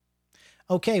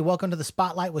Okay, welcome to the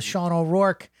Spotlight with Shaun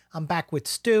O'Rourke. I'm back with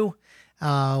Stu.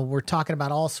 We're talking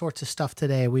about all sorts of stuff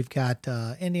today. We've got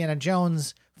Indiana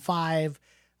Jones 5,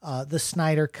 the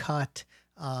Snyder Cut.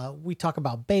 We talk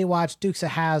about Baywatch, Dukes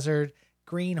of Hazzard,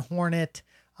 Green Hornet,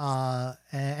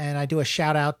 and I do a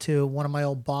shout out to one of my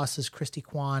old bosses, Christy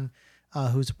Kwan,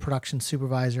 who's a production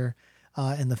supervisor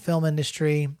in the film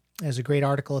industry. There's a great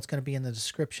article. It's going to be in the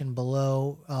description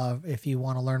below if you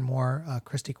want to learn more.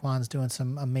 Christy Kwan's doing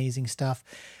some amazing stuff.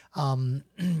 And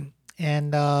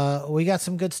we got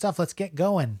some good stuff. Let's get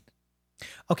going.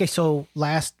 Okay, so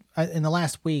in the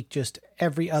last week, just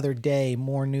every other day,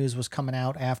 more news was coming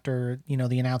out after,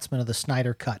 the announcement of the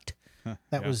Snyder Cut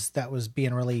that was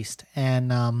being released.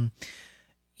 And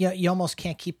you almost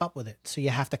can't keep up with it. So you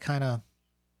have to kind of,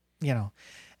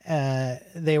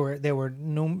 there were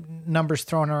numbers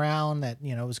thrown around that,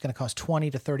 it was going to cost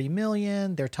 20 to 30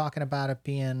 million. They're talking about it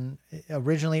being,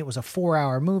 originally it was a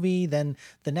 4-hour movie. Then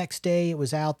the next day it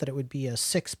was out that it would be a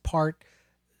 6-part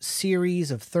series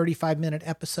of 35-minute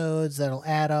episodes that'll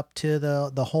add up to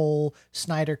the whole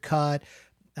Snyder Cut.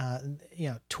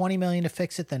 20 million to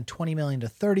fix it, then 20 million to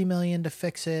 30 million to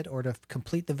fix it or to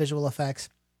complete the visual effects.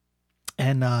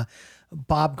 And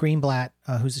Bob Greenblatt,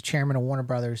 who's the chairman of Warner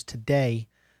Brothers today,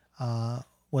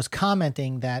 was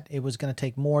commenting that it was going to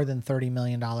take more than $30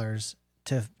 million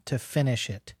to finish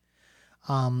it,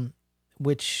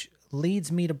 which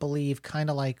leads me to believe,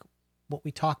 kind of like what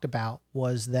we talked about,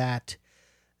 was that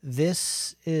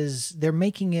they're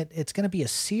making it's going to be a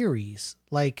series,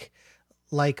 like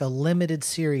a limited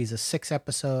series, a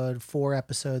 6-episode,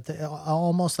 4-episode,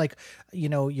 almost like,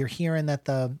 you're hearing that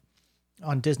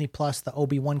on Disney Plus, the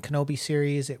Obi-Wan Kenobi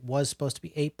series, it was supposed to be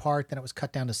 8-part, then it was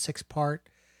cut down to 6-part.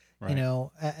 Right.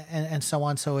 And so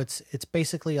on. So it's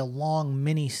basically a long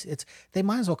they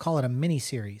might as well call it a mini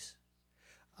series.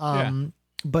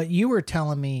 But you were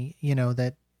telling me,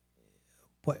 that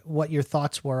what your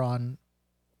thoughts were on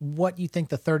what you think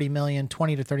the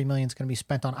 20 to 30 million is going to be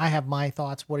spent on. I have my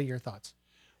thoughts. What are your thoughts?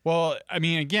 Well, I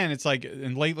mean, again, it's like,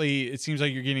 and lately it seems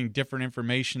like you're getting different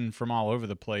information from all over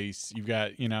the place. You've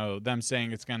got, them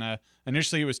saying it's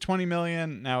initially it was 20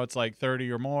 million. Now it's like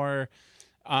 30 or more.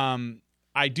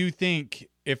 I do think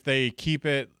if they keep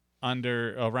it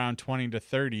under around 20 to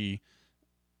 30,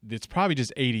 it's probably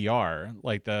just ADR,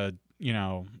 like the,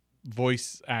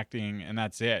 voice acting, and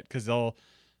that's it. Because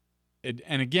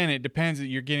and again, it depends that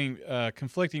you're getting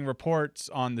conflicting reports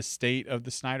on the state of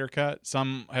the Snyder Cut.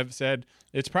 Some have said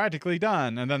it's practically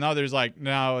done, and then others like,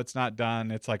 no, it's not done.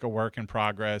 It's like a work in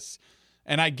progress.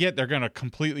 And I get they're going to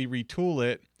completely retool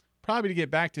it, probably to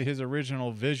get back to his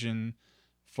original vision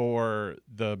for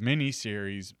the mini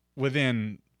series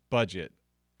within budget.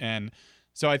 And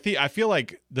so I feel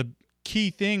like the key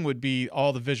thing would be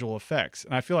all the visual effects.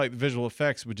 And I feel like the visual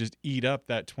effects would just eat up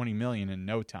that 20 million in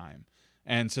no time.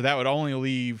 And so that would only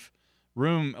leave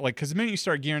room, like, because the minute you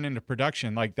start gearing into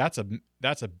production, like that's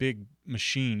a big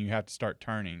machine you have to start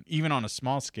turning, even on a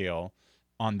small scale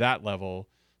on that level,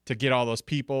 to get all those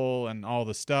people and all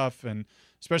the stuff. And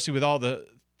especially with all the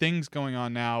things going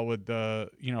on now with the,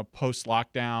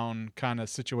 post-lockdown kind of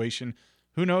situation,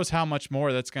 who knows how much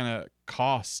more that's going to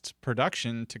cost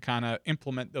production to kind of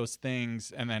implement those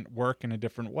things and then work in a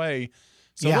different way.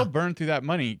 So they'll burn through that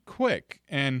money quick.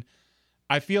 And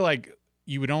I feel like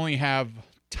you would only have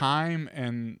time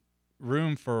and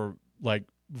room for like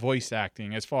voice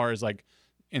acting, as far as like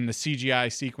in the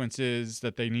CGI sequences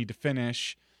that they need to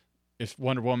finish. If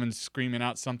Wonder Woman's screaming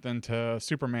out something to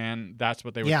Superman, that's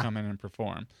what they would come in and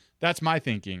perform. That's my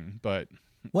thinking, but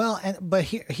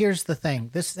here's the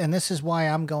thing. This is why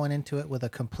I'm going into it with a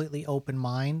completely open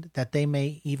mind, that they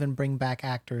may even bring back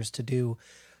actors to do.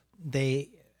 They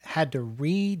had to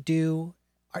redo.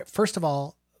 First of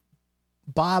all,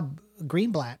 Bob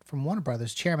Greenblatt from Warner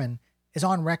Brothers, chairman, is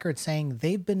on record saying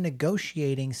they've been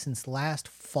negotiating since last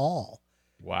fall.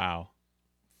 Wow.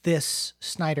 This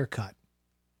Snyder Cut.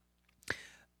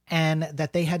 And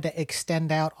that they had to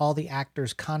extend out all the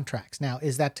actors' contracts. Now,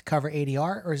 is that to cover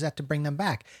ADR or is that to bring them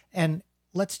back? And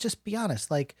let's just be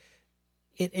honest, like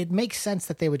it makes sense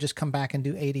that they would just come back and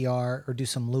do ADR or do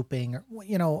some looping or,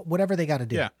 whatever they got to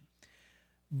do. Yeah.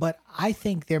 But I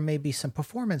think there may be some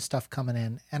performance stuff coming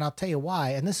in. And I'll tell you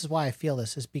why. And this is why I feel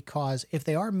this, is because if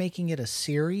they are making it a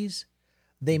series,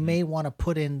 they may want to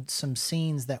put in some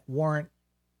scenes that weren't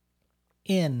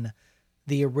in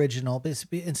the original.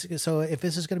 So if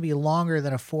this is going to be longer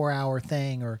than a 4-hour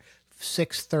thing or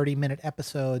 6 30-minute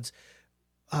episodes,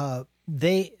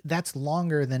 that's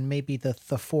longer than maybe the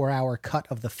 4-hour cut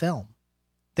of the film.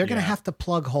 They're going to have to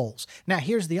plug holes. Now,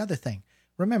 here's the other thing.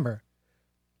 Remember,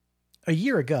 a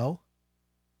year ago,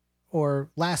 or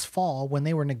last fall when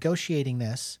they were negotiating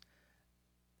this,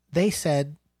 they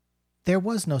said there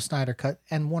was no Snyder cut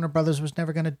and Warner Brothers was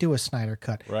never going to do a Snyder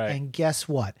cut. Right. And guess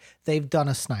what? They've done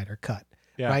a Snyder cut,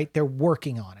 right? They're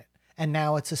working on it. And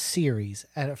now it's a series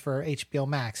for HBO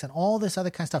Max and all this other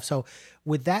kind of stuff. So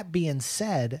with that being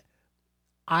said,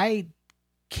 I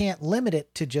can't limit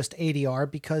it to just ADR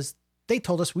because they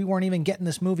told us we weren't even getting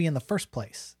this movie in the first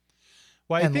place.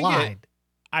 Well, and lied.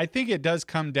 I think it does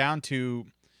come down to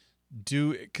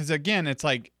because again, it's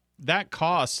like that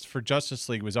cost for Justice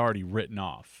League was already written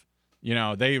off. You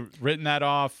know, they've written that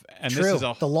off, and True. This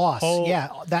is the loss.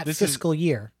 That fiscal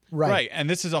year. Right. And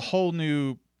this is a whole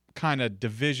new kind of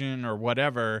division or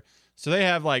whatever. So they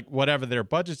have like whatever their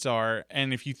budgets are.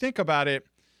 And if you think about it,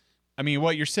 I mean,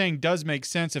 what you're saying does make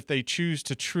sense if they choose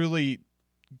to truly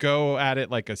go at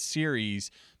it like a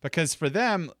series, because for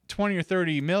them, 20 or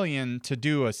 30 million to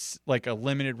do a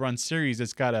limited run series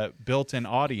that's got a built-in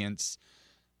audience,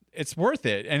 it's worth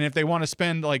it. And if they want to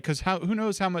spend because who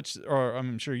knows how much, or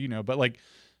I'm sure you know, but like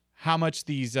how much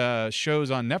these shows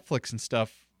on Netflix and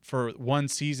stuff for one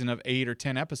season of 8 or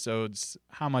 10 episodes,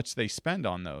 how much they spend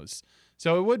on those.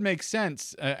 So it would make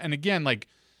sense. And again, like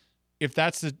if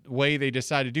that's the way they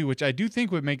decide to do, which I do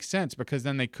think would make sense, because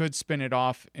then they could spin it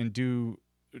off and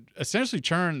essentially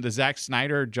turn the Zack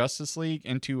Snyder Justice League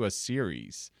into a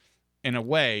series in a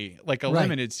way, like a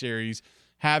limited series,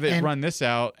 have it run this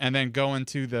out and then go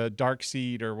into the Dark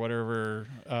Seed or whatever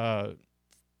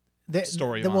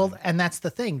storyline. Well, and that's the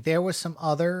thing. There was some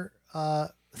other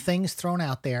things thrown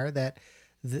out there that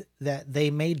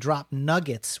they may drop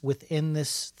nuggets within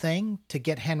this thing to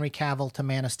get Henry Cavill to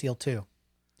Man of Steel 2.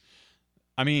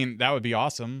 I mean, that would be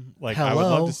awesome. Like, I would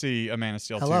love to see a Man of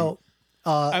Steel 2.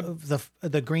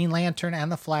 The Green Lantern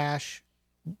and the Flash,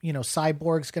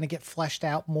 Cyborg's going to get fleshed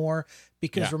out more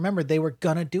because remember, they were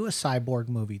going to do a Cyborg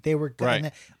movie. They were going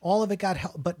to, all of it got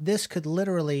help, but this could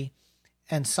literally,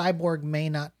 and Cyborg may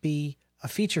not be a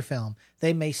feature film.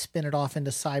 They may spin it off into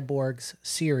Cyborg's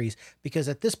series because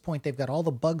at this point they've got all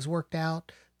the bugs worked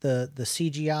out, the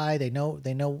CGI, they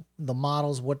know the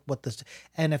models,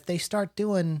 and if they start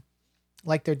doing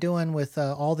like they're doing with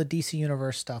all the DC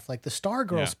Universe stuff, like the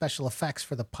Stargirl special effects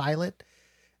for the pilot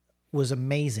was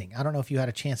amazing. I don't know if you had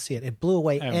a chance to see it. It blew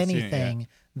away anything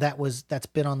that's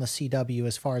been on the CW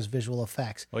as far as visual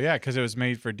effects. Well, yeah, because it was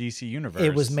made for DC Universe.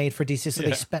 It was made for DC, so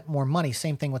they spent more money.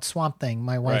 Same thing with Swamp Thing.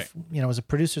 My wife, was a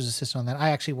producer's assistant on that.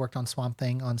 I actually worked on Swamp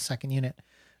Thing on second unit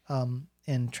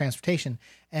in transportation.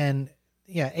 And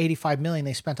yeah, $85 million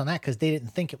they spent on that because they didn't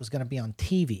think it was going to be on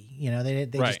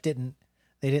TV. They just didn't.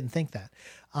 They didn't think that.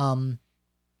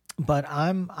 But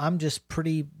I'm just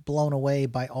pretty blown away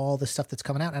by all the stuff that's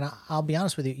coming out. And I'll be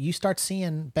honest with you, you start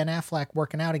seeing Ben Affleck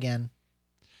working out again.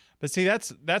 But see,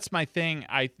 that's my thing.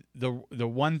 The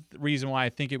one reason why I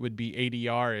think it would be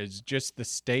ADR is just the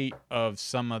state of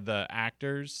some of the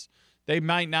actors. They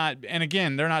might not, and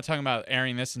again, they're not talking about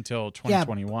airing this until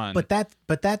 2021. But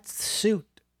that suit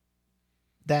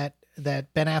that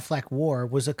Ben Affleck wore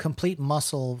was a complete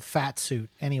muscle fat suit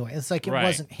anyway. It's like it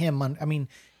wasn't him. I mean,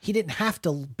 he didn't have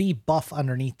to be buff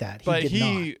underneath that.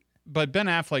 But Ben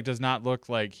Affleck does not look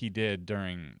like he did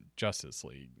during Justice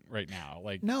League right now.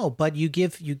 Like no, but you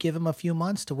give him a few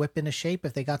months to whip into shape.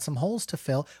 If they got some holes to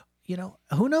fill,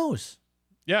 who knows?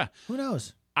 Yeah, who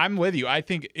knows? I'm with you. I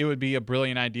think it would be a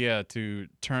brilliant idea to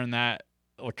turn that,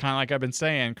 kind of like I've been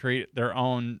saying, create their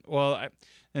own. Well,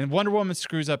 and Wonder Woman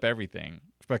screws up everything.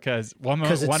 Because Wonder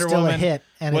Woman a hit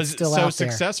and was it's still so out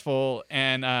successful,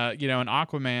 and and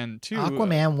Aquaman too.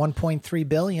 Aquaman 1.3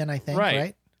 billion, I think.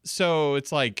 Right. So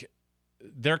it's like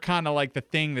they're kind of like the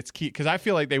thing that's key. Because I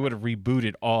feel like they would have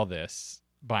rebooted all this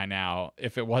by now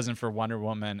if it wasn't for Wonder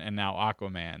Woman and now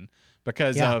Aquaman,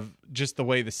 because of just the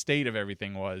way the state of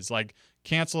everything was. Like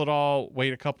cancel it all,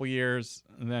 wait a couple years,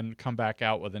 and then come back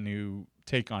out with a new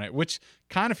take on it, which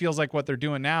kind of feels like what they're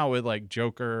doing now with like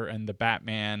Joker and the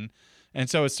Batman. And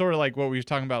so it's sort of like what we were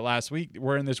talking about last week.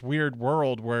 We're in this weird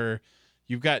world where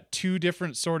you've got two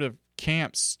different sort of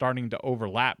camps starting to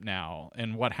overlap now.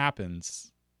 And what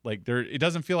happens? Like it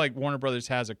doesn't feel like Warner Brothers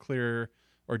has a clear,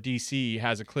 or DC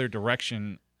has a clear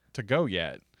direction to go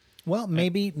yet. Well,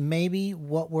 maybe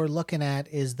what we're looking at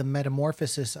is the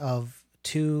metamorphosis of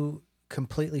two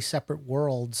completely separate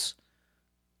worlds.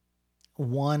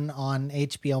 One on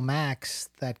HBO Max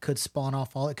that could spawn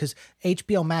off all, because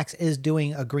HBO Max is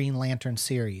doing a Green Lantern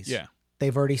series. Yeah.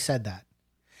 They've already said that.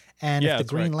 And if the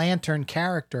Green Lantern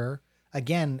character,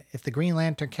 again, if the Green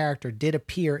Lantern character did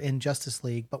appear in Justice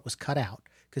League but was cut out,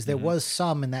 because there was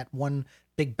some in that one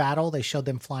big battle, they showed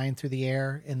them flying through the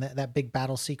air in that big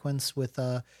battle sequence with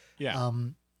the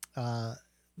bad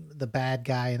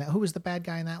guy. Who was the bad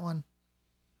guy in that one?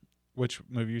 Which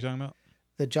movie are you talking about?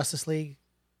 The Justice League,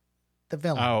 the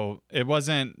villain. Oh, it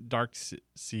wasn't Dark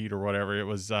Seed or whatever. It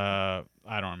was I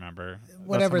don't remember.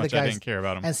 Whatever That's the how much guys. I didn't care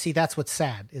about him. And see, that's what's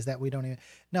sad is that we don't even.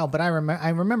 No, but I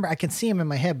remember. I can see him in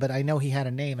my head, but I know he had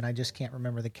a name, and I just can't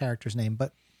remember the character's name.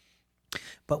 But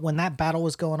when that battle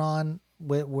was going on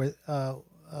with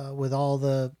all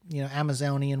the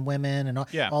Amazonian women and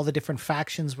all the different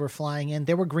factions were flying in,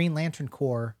 there were Green Lantern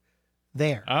Corps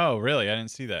there. Oh, really? I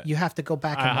didn't see that. You have to go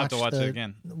back and have to watch it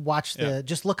again. Watch the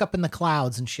just look up in the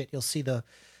clouds and shit. You'll see the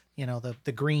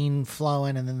green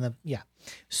flowing and then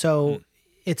So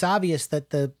it's obvious that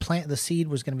the seed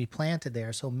was going to be planted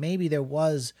there. So maybe there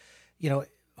was,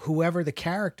 whoever the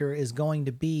character is going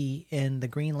to be in the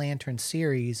Green Lantern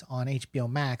series on HBO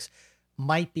Max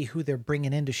might be who they're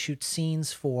bringing in to shoot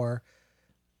scenes for,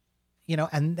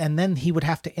 and then he would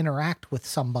have to interact with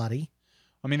somebody.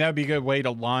 I mean, that would be a good way to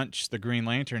launch the Green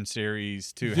Lantern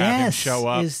series to have him show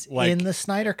up in the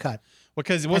Snyder cut.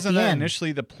 Because wasn't that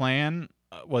initially the plan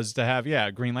was to have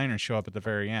Green Lantern show up at the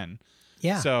very end.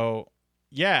 Yeah. So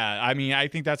I mean, I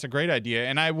think that's a great idea,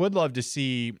 and I would love to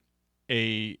see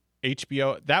a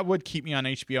HBO that would keep me on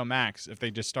HBO Max if they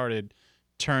just started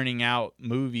turning out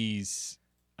movies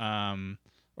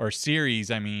or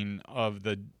series. I mean, of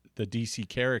the DC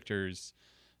characters.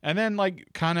 And then,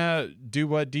 kind of do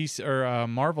what DC or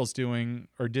Marvel's doing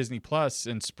or Disney Plus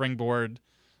and springboard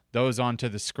those onto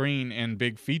the screen in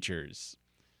big features.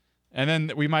 And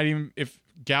then we might even, if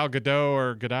Gal Gadot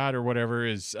or Gadot or whatever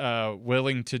is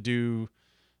willing to do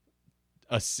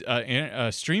a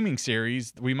streaming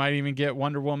series, we might even get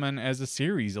Wonder Woman as a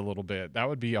series a little bit. That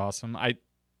would be awesome. I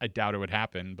doubt it would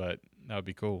happen, but that would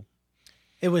be cool.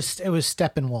 It was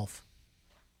Steppenwolf.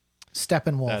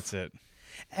 That's it.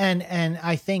 And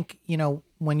I think,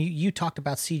 when you talked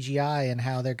about CGI and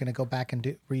how they're going to go back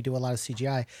and redo a lot of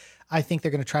CGI, I think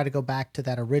they're going to try to go back to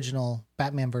that original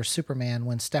Batman vs. Superman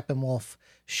when Steppenwolf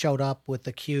showed up with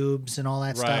the cubes and all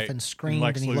that stuff and screamed,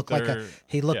 and he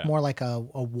looked more like a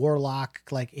warlock.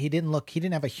 Like he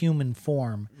didn't have a human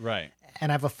form. Right.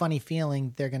 And I have a funny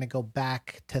feeling they're going to go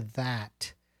back to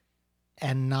that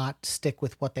and not stick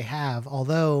with what they have.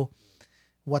 Although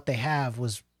what they have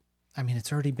was,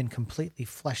 it's already been completely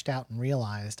fleshed out and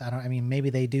realized. Maybe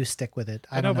they do stick with it.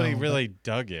 I don't know. Nobody really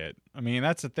dug it.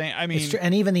 That's the thing.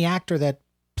 And even the actor that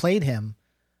played him,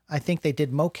 I think they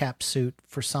did mocap suit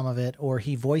for some of it, or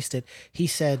he voiced it. He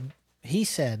said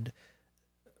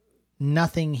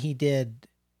nothing he did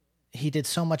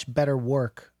so much better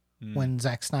work when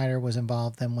Zack Snyder was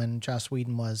involved than when Joss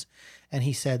Whedon was. And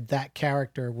he said that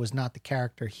character was not the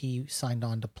character he signed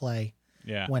on to play.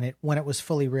 Yeah. When it was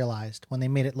fully realized, when they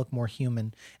made it look more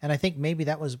human. And I think maybe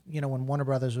that was, when Warner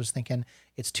Brothers was thinking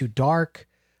it's too dark.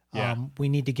 Yeah. We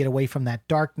need to get away from that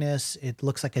darkness. It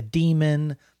looks like a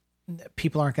demon.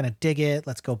 People aren't going to dig it.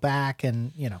 Let's go back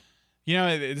and,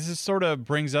 this is sort of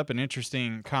brings up an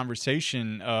interesting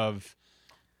conversation of,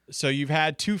 so you've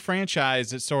had two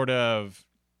franchises that sort of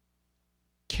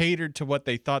catered to what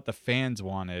they thought the fans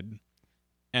wanted,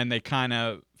 and they kind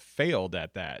of failed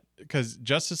at that. Because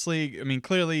Justice League,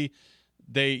 clearly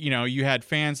they, you had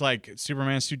fans like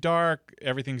Superman's too dark,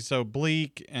 everything's so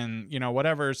bleak, and,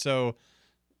 whatever. So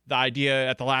the idea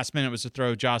at the last minute was to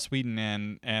throw Joss Whedon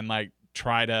in and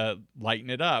try to lighten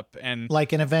it up. And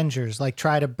like in Avengers,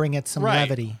 try to bring it some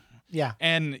levity. Yeah.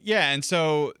 And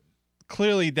so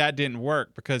clearly that didn't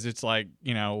work because it's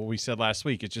we said last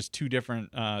week, it's just two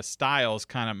different styles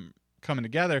kind of coming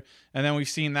together. And then we've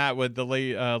seen that with the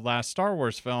last Star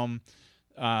Wars film,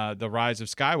 The Rise of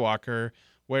Skywalker,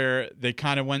 where they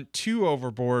kind of went too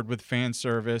overboard with fan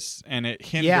service, and it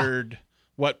hindered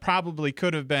what probably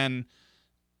could have been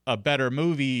a better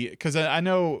movie. Because I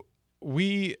know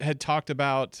we had talked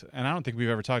about, and I don't think we've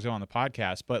ever talked about it on the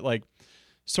podcast, but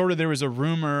sort of there was a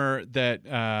rumor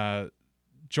that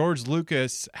George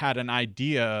Lucas had an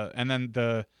idea, and then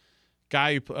the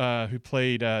guy who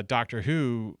played Doctor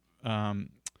Who,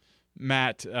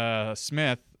 Matt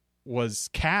Smith, was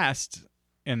cast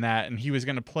in that, and he was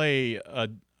going to play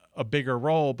a bigger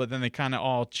role, but then they kind of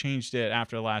all changed it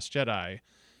after The Last Jedi.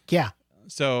 Yeah.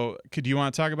 So do you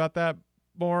want to talk about that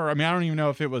more? I don't even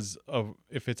know if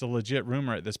it's a legit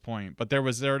rumor at this point, but there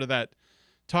was that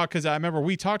talk, because I remember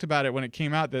we talked about it when it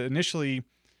came out, that initially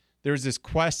there was this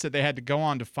quest that they had to go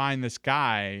on to find this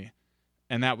guy,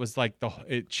 and that was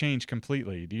it changed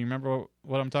completely. Do you remember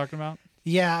what I'm talking about?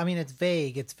 Yeah, it's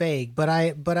vague, but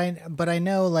I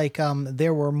know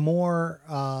there were more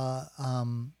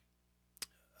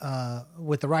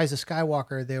with the Rise of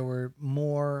Skywalker, there were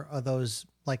more of those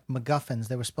MacGuffins.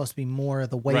 There were supposed to be more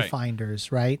of the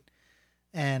Wayfinders, right?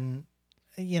 And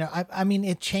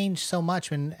it changed so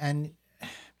much, and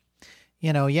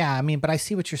Yeah, I mean, but I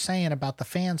see what you're saying about the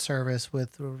fan service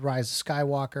with Rise of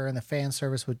Skywalker and the fan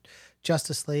service with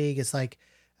Justice League. It's like,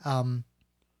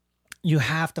 you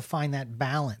have to find that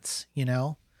balance,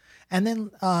 and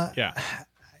then,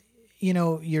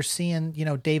 you're seeing,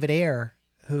 David Ayer,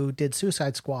 who did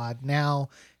Suicide Squad. Now,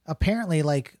 apparently,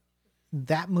 like,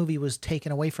 that movie was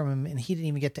taken away from him and he didn't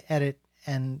even get to edit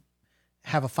and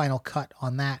have a final cut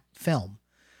on that film.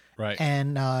 Right.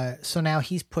 And so now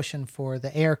he's pushing for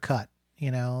the Ayer cut,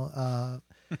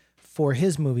 for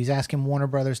his movies, asking Warner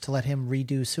Brothers to let him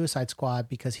redo Suicide Squad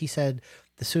because he said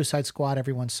the Suicide Squad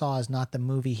everyone saw is not the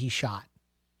movie he shot.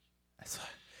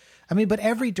 I mean, but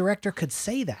every director could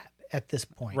say that at this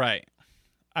point. Right.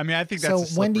 I mean, I think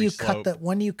that's so. When do you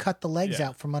cut the legs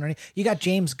out from underneath? You got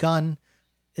James Gunn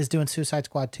is doing Suicide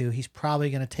Squad 2. He's probably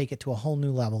going to take it to a whole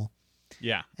new level.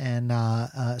 Yeah. And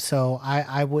so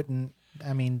I wouldn't.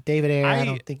 I mean, David Ayer, I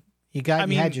don't think you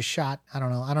had your shot. I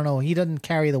don't know. He doesn't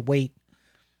carry the weight.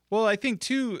 Well, I think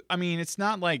too. I mean, it's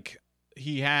not like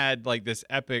he had like this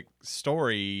epic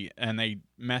story and they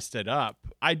messed it up.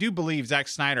 I do believe Zack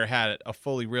Snyder had a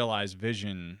fully realized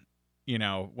vision.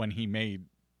 When he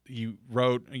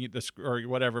wrote this or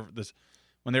whatever this,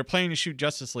 when they were planning to shoot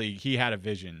Justice League, he had a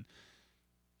vision.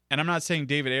 And I'm not saying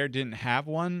David Ayer didn't have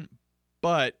one,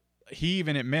 but he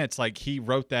even admits like he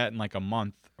wrote that in like a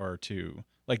month or two.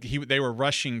 Like they were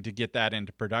rushing to get that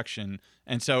into production.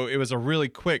 And so it was a really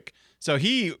quick, so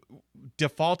he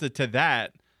defaulted to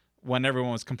that when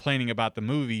everyone was complaining about the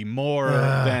movie more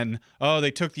than,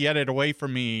 they took the edit away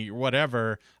from me or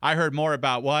whatever. I heard more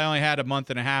about, I only had a month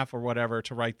and a half or whatever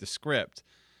to write the script.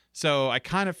 So I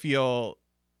kind of feel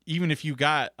even if you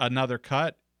got another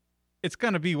cut, it's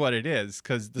going to be what it is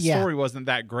because the story wasn't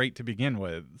that great to begin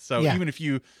with. So even if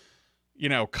you,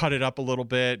 cut it up a little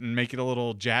bit and make it a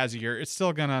little jazzier, it's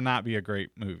still going to not be a great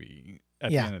movie at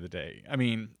the end of the day. I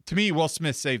mean, to me, Will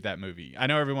Smith saved that movie. I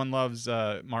know everyone loves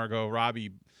Margot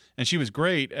Robbie, and she was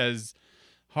great as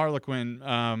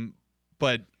Harlequin,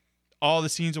 but all the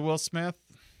scenes of Will Smith,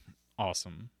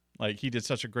 awesome. Like, he did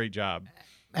such a great job.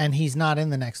 And he's not in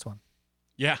the next one.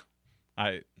 Yeah.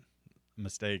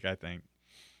 Mistake, I think.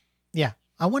 Yeah.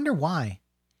 I wonder why.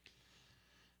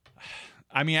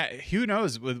 I mean, who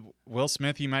knows? With Will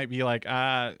Smith, he might be like,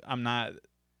 I'm not,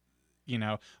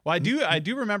 Well, I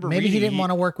do remember maybe he didn't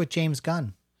want to work with James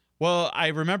Gunn. Well, I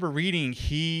remember reading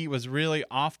he was really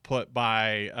off-put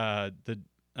by the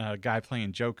guy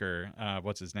playing Joker.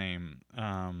 What's his name?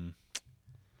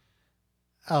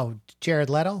 Jared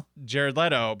Leto? Jared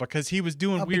Leto, because he was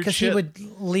doing weird because shit. He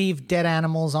would leave dead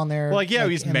animals on there. Well,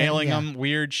 he's mailing them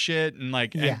weird shit and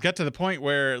and got to the point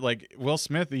where Will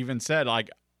Smith even said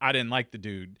I didn't like the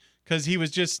dude because he was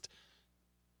just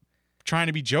trying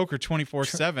to be Joker 24/7,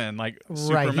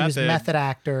 super right. He was method. Method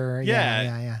actor.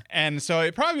 Yeah. And so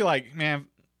it probably man,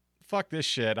 fuck this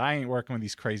shit. I ain't working with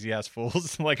these crazy ass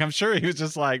fools. I'm sure he was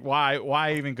just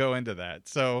why even go into that?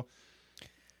 So,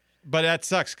 but that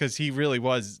sucks because he really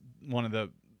was one of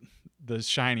the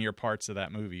shinier parts of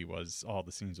that movie was all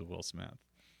the scenes with Will Smith.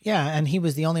 Yeah, and he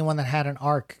was the only one that had an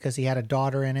arc because he had a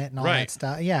daughter in it and all that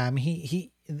stuff. Yeah, I mean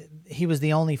he was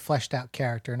the only fleshed out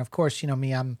character, and of course,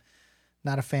 me, I'm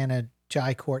not a fan of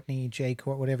Jai Courtney,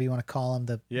 whatever you want to call him,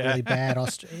 the really bad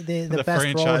the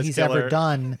best role he's ever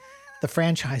done, the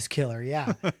franchise killer.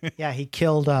 Yeah, yeah, he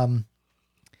killed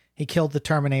the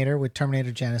Terminator with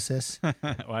Terminator Genesis. Well,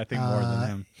 I think more than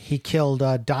him. He killed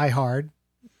Die Hard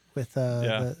with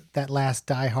that last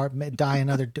Die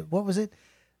Hard, what was it?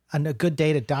 A Good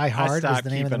Day to Die Hard was the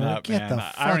name of the movie.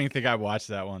 I don't even think I watched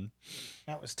that one.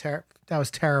 That was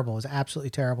terrible. It was an absolutely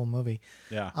terrible movie.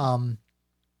 Yeah.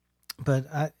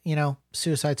 But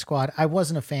Suicide Squad, I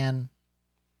wasn't a fan.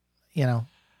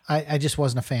 I just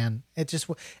wasn't a fan.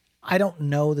 I don't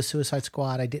know the Suicide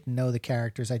Squad. I didn't know the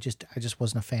characters. I just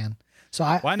wasn't a fan. So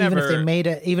even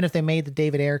if they made the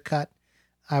David Ayer cut,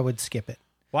 I would skip it.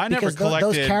 Well, because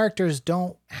those characters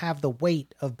don't have the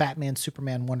weight of Batman,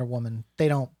 Superman, Wonder Woman. They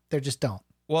don't. They just don't.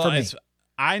 Well,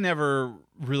 I never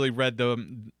really read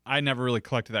them. I never really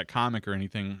collected that comic or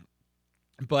anything.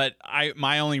 But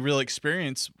my only real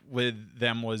experience with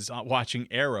them was watching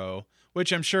Arrow,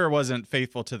 which I'm sure wasn't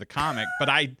faithful to the comic, but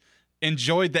I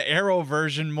enjoyed the Arrow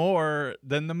version more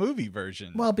than the movie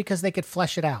version. Well, because they could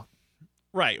flesh it out.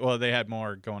 Right. Well, they had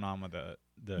more going on with the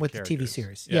TV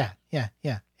series. Yeah.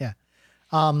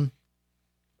 I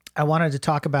wanted to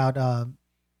talk about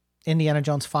Indiana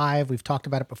Jones 5. We've talked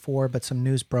about it before, but some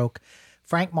news broke.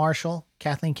 Frank Marshall,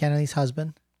 Kathleen Kennedy's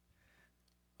husband,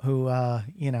 who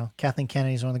Kathleen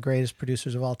Kennedy is one of the greatest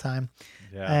producers of all time.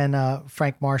 Yeah. And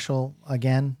Frank Marshall,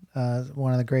 again,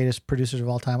 one of the greatest producers of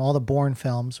all time. All the Bourne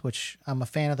films, which I'm a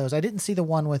fan of those. I didn't see the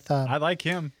one with... I like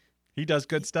him. He does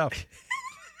good stuff.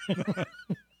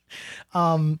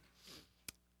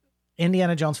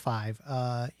 Indiana Jones 5.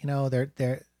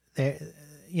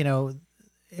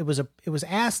 It was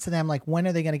asked to them, like, when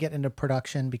are they going to get into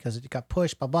production, because it got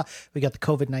pushed, blah blah. We got the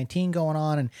COVID-19 going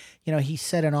on, and he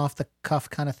said an off the cuff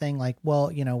kind of thing, like,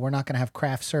 well, we're not going to have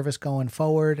craft service going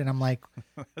forward. And I'm like,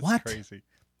 what? Crazy.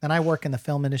 And I work in the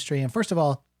film industry, and first of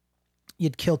all,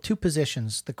 you'd kill two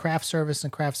positions, the craft service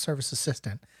and craft service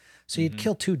assistant. So you'd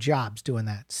kill two jobs doing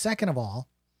that. Second of all,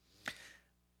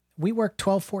 we work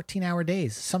 12, 14-hour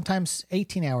days, sometimes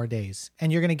 18-hour days,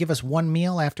 and you're going to give us one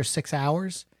meal after 6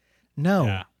 hours? No.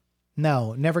 Yeah.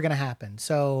 No, never going to happen.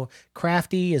 So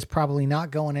Crafty is probably not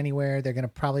going anywhere. They're going to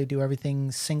probably do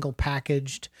everything single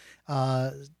packaged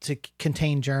to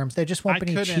contain germs. There just won't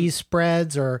be any cheese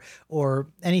spreads or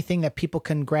anything that people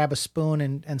can grab a spoon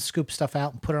and scoop stuff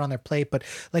out and put it on their plate. But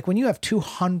like when you have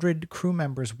 200 crew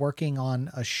members working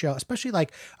on a show, especially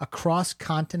like a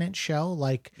cross-continent show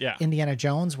like Indiana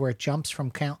Jones, where it jumps from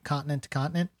continent to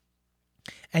continent,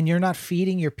 and you're not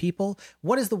feeding your people,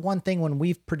 what is the one thing when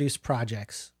we've produced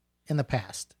projects in the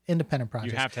past, independent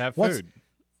projects? You have to have food.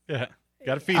 Yeah,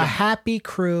 got to feed them. A happy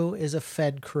crew is a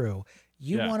fed crew.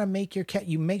 You want to make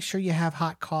you make sure you have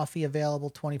hot coffee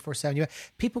available 24/7.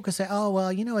 People could say, oh, well,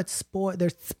 it's spoiled. They're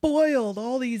spoiled.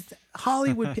 All these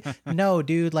Hollywood. No,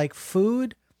 dude, like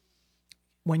food,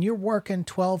 when you're working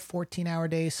 12, 14-hour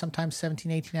days, sometimes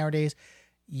 17, 18-hour days,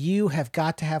 you have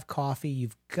got to have coffee.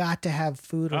 You've got to have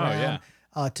food around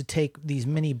to take these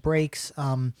mini breaks.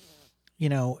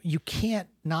 You can't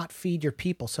not feed your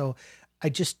people. So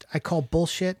I call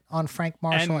bullshit on Frank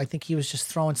Marshall. I think he was just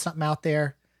throwing something out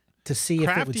there to see if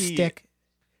it would stick.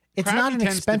 It's not an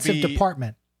expensive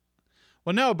department.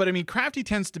 Well, no, but I mean, Crafty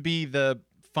tends to be the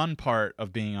fun part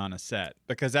of being on a set,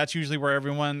 because that's usually where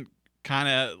everyone's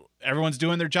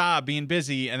doing their job, being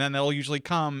busy, and then they'll usually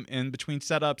come in between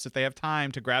setups if they have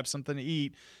time to grab something to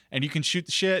eat, and you can shoot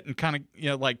the shit and kind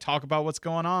of like talk about what's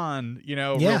going on,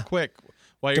 real quick.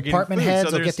 Department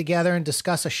heads will get together and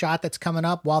discuss a shot that's coming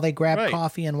up while they grab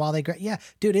coffee and while they grab. Yeah,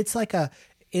 dude, it's like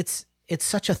it's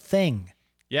such a thing.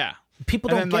 Yeah. People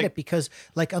don't get it because,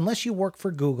 like, unless you work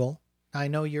for Google, I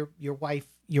know your wife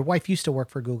used to work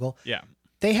for Google. Yeah.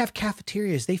 They have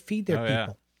cafeterias. They feed their people.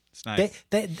 Yeah. It's nice.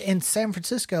 They in San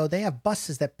Francisco, they have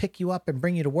buses that pick you up and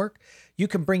bring you to work. You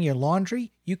can bring your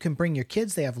laundry. You can bring your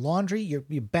kids. They have laundry. Your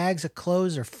bags of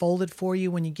clothes are folded for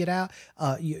you when you get out.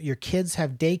 Your kids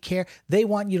have daycare. They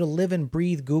want you to live and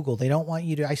breathe Google. They don't want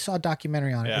you to. I saw a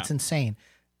documentary on it. It's insane.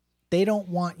 They don't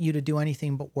want you to do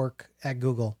anything but work at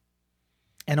Google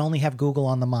and only have Google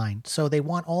on the mind. So they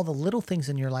want all the little things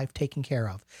in your life taken care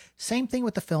of. Same thing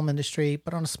with the film industry,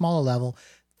 but on a smaller level.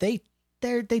 They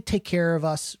take care of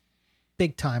us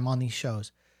big time on these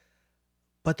shows.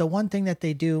 But the one thing that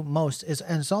they do most is,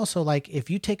 and it's also like, if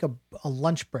you take a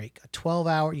lunch break, a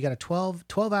 12-hour, you got a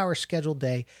 12-hour scheduled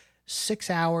day, 6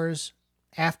 hours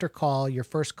after call, your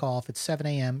first call, if it's 7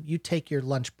 a.m., you take your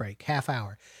lunch break, half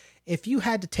hour. If you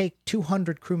had to take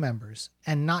 200 crew members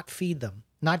and not feed them,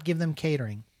 not give them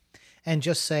catering, and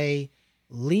just say,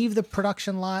 leave the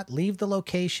production lot, leave the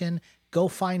location, go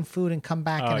find food and come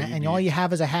back, and all you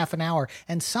have is a half an hour.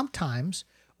 And sometimes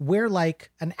we're like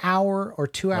an hour or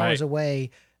 2 hours away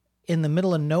in the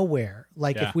middle of nowhere.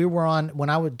 Like if we were on, when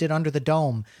I did Under the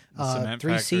Dome,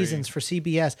 3 seasons for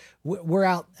CBS, we're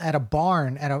out at a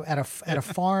barn, at a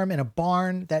farm in a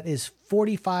barn that is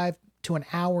 45 to an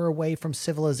hour away from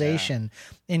civilization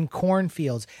in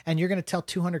cornfields, and you're going to tell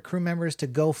 200 crew members to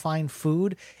go find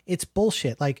food. It's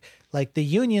bullshit. Like the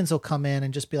unions will come in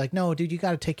and just be like, no, dude, you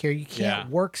got to take care. You can't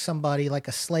work somebody like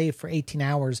a slave for 18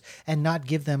 hours and not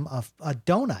give them a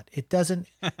donut. It doesn't,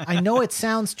 I know it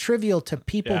sounds trivial to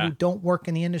people who don't work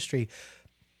in the industry,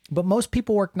 but most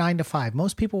people work 9 to 5.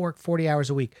 Most people work 40 hours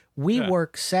a week. We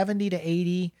work 70 to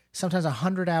 80, sometimes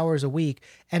 100 hours a week.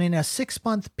 And in a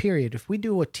 6-month period, if we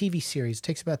do a TV series, it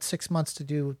takes about 6 months to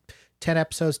do 10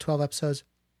 episodes, 12 episodes.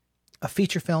 A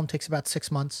feature film takes about 6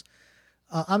 months.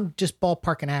 I'm just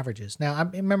ballparking averages. Now, I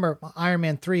remember Iron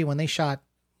Man 3, when they shot,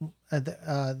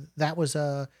 that was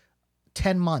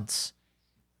 10 months,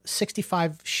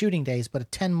 65 shooting days, but a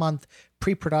 10-month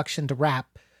pre-production to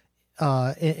wrap.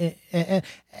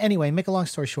 Anyway, make a long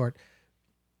story short,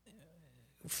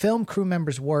 film crew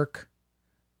members work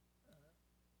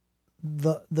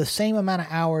the same amount of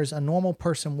hours a normal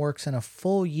person works in a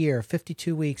full year,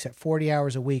 52 weeks at 40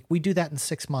 hours a week. We do that in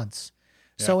 6 months.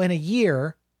 So in a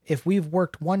year, if we've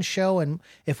worked one show and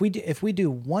if we do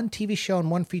one TV show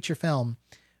and one feature film,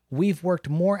 we've worked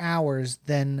more hours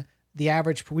than the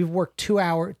average. We've worked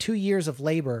 2 years of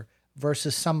labor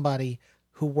versus somebody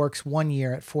who works 1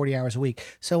 year at 40 hours a week.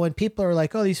 So when people are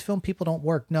like, oh, these film people don't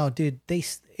work. No, dude,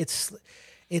 it's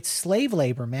slave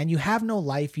labor, man. You have no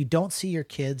life. You don't see your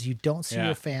kids. You don't see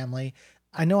your family.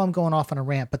 I know I'm going off on a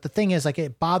rant, but the thing is, like,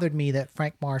 it bothered me that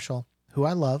Frank Marshall, who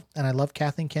I love, and I love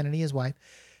Kathleen Kennedy, his wife,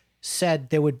 said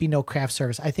there would be no craft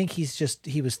service. I think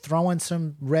he was throwing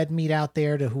some red meat out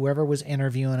there to whoever was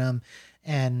interviewing him,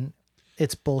 and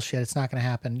it's bullshit. It's not going to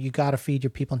happen. You got to feed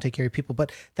your people and take care of your people.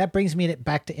 But that brings me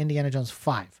back to Indiana Jones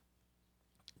 5.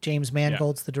 James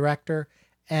Mangold's the director.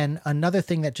 And another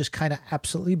thing that just kind of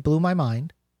absolutely blew my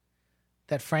mind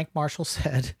that Frank Marshall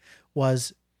said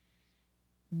was,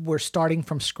 we're starting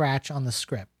from scratch on the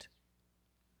script.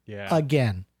 Yeah.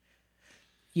 Again.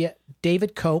 Yeah,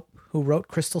 David Cope, who wrote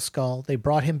Crystal Skull, they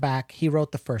brought him back. He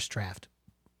wrote the first draft.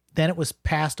 Then it was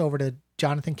passed over to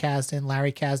Jonathan Kasdan,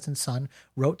 Larry Kasdan's son,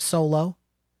 wrote Solo,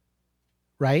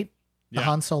 right? The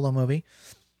Han Solo movie.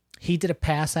 He did a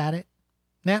pass at it.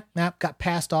 Got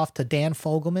passed off to Dan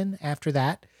Fogelman after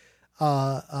that,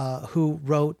 who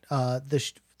wrote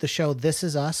the show This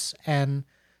Is Us and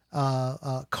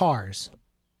Cars,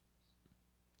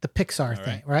 the Pixar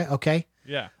thing, right? Okay.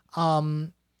 Yeah.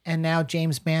 And now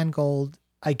James Mangold,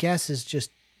 I guess, is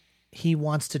just, he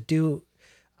wants to do,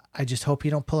 I just hope you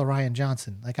don't pull a Rian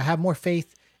Johnson. Like, I have more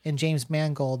faith in James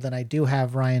Mangold than I do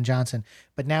have Rian Johnson,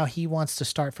 but now he wants to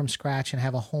start from scratch and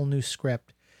have a whole new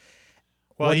script.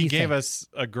 Well, he gave us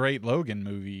a great Logan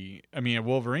movie. I mean, a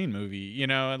Wolverine movie, you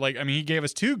know, like, I mean, he gave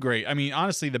us two great, I mean,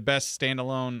 honestly, the best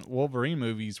standalone Wolverine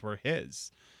movies were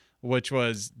his, which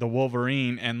was the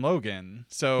Wolverine and Logan.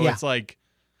 So it's like,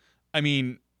 I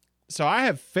mean, so I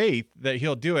have faith that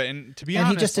he'll do it. And to be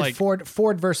honest, he just did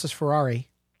Ford versus Ferrari,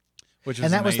 which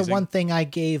was that amazing. was the one thing I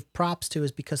gave props to,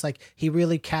 is because, like, he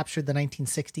really captured the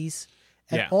 1960s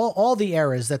and all the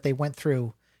eras that they went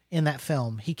through in that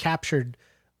film. He captured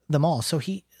them all. So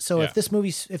if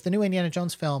the new Indiana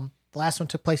Jones film, the last one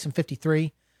took place in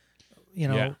 53, you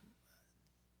know,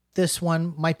 this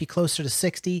one might be closer to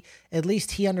 60. At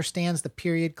least he understands the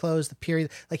period close, the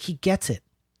period, like, he gets it.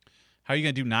 How are you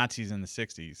going to do Nazis in the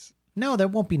 60s? No, there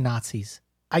won't be Nazis.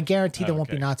 I guarantee there won't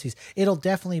be Nazis. It'll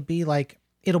definitely be like,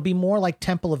 it'll be more like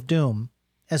Temple of Doom,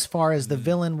 as far as the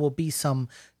villain will be some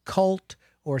cult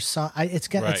or some.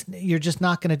 You're just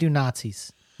not going to do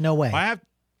Nazis. No way.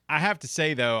 I have to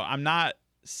say, though, I'm not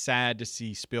sad to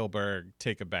see Spielberg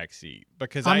take a back seat,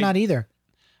 because I'm not either.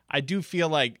 I do feel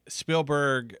like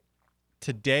Spielberg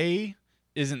today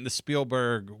isn't the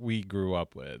Spielberg we grew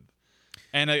up with.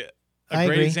 And a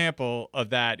great example of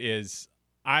that is,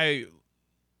 I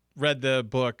read the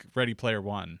book Ready Player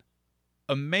One.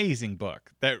 Amazing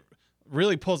book that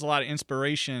really pulls a lot of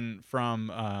inspiration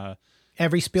from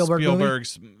every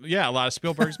Spielberg's movie? A lot of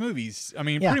Spielberg's movies. I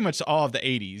mean, pretty much all of the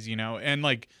 80s, you know,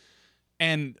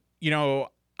 and you know,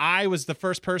 I was the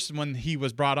first person when he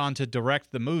was brought on to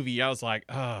direct the movie. I was like,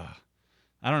 I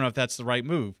don't know if that's the right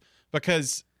move,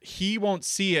 because he won't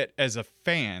see it as a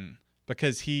fan,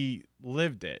 because he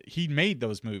lived it. He made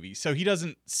those movies, so he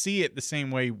doesn't see it the same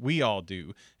way we all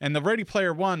do. And the Ready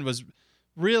Player One was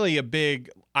really a big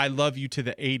I love you to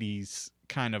the 80s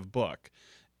kind of book.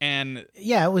 And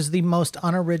it was the most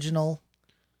unoriginal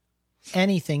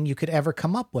anything you could ever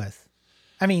come up with.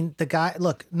 I mean, the guy,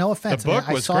 look, no offense. The book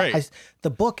was great. The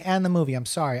book and the movie, I'm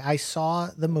sorry. I saw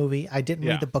the movie. I didn't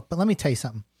read the book, but let me tell you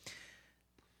something.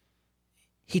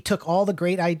 He took all the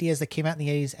great ideas that came out in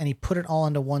the 80s and he put it all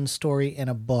into one story in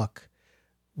a book.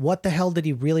 What the hell did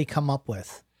he really come up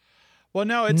with? Well,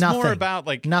 no, it's more about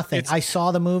like nothing. I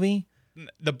saw the movie.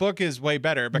 The book is way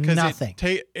better because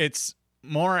it's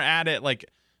more at it. Like,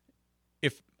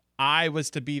 if I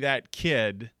was to be that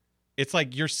kid, it's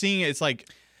like you're seeing it. It's like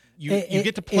you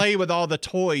get to play with all the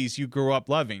toys you grew up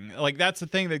loving. Like, that's the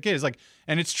thing that kids like,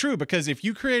 and it's true, because if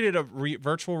you created a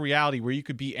virtual reality where you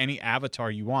could be any avatar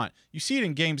you want, you see it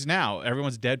in games now.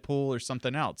 Everyone's Deadpool or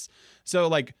something else. So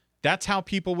like, that's how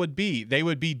people would be. They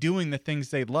would be doing the things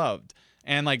they loved.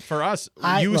 And like, for us,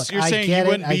 you're saying you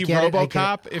wouldn't be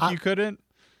RoboCop if you couldn't?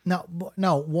 No.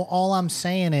 Well, all I'm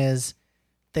saying is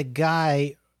the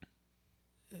guy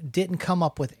didn't come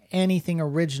up with anything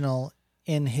original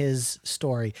in his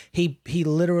story. He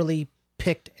literally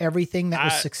picked everything that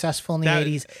was successful in the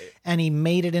 80s and he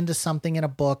made it into something in a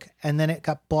book, and then it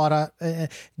got bought up. Can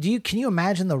you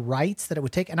imagine the rights that it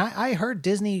would take? And I heard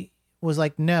Disney was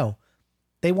like, no,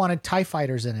 they wanted TIE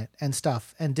fighters in it and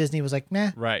stuff. And Disney was like,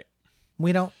 nah, right.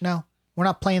 We don't know. We're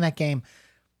not playing that game.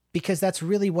 because that's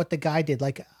really what the guy did.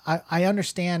 Like, I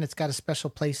understand it's got a special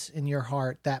place in your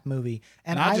heart, that movie.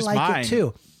 And Not I just like mine. it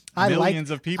too.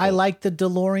 Millions of people. I like the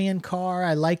DeLorean car.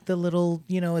 I like the little,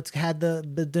 it's had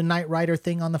the Knight Rider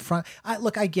thing on the front.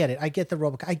 I get it. I get the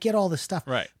Roboc. I get all this stuff.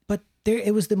 Right. But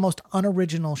it was the most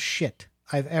unoriginal shit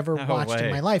I've ever watched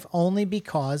in my life, only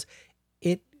because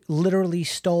it literally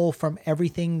stole from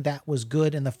everything that was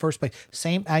good in the first place.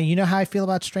 Same, you know how I feel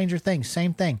about Stranger Things.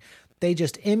 Same thing. They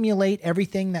just emulate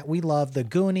everything that we love. The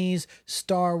Goonies,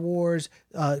 Star Wars,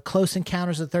 Close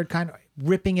Encounters of the Third Kind,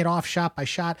 ripping it off shot by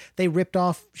shot. They ripped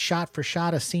off shot for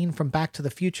shot a scene from Back to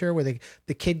the Future where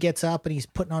the kid gets up and he's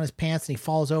putting on his pants and he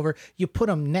falls over. You put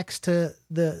him next to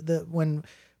the when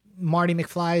Marty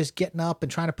McFly is getting up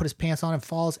and trying to put his pants on and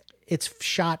falls. It's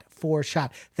shot for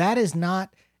shot. That is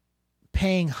not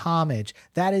paying homage.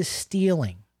 That is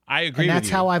stealing. I agree. And that's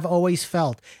how I've always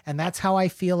felt, and that's how I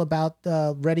feel about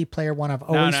Ready Player One. I've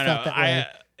always felt that way.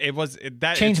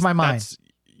 That changed my mind.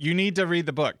 You need to read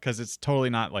the book because it's totally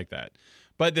not like that.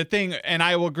 But the thing, and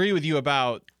I will agree with you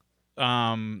about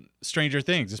Stranger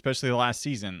Things, especially the last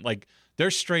season. Like,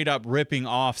 they're straight up ripping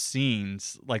off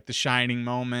scenes, like the Shining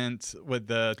moment with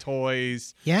the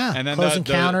toys. Yeah, and then Close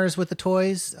Encounters with the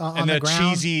toys on the ground. And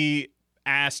the cheesy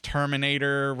ass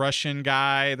Terminator Russian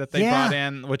guy that they brought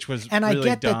in, which was and really I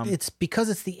get dumb. that it's because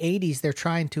it's the 80s. They're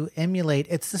trying to emulate.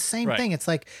 It's the same thing. It's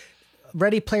like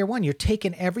Ready Player One. You're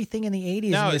taking everything in the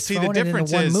 80s and you're throwing it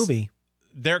into one movie.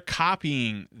 They're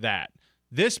copying that.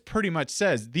 This pretty much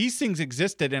says these things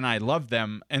existed and I love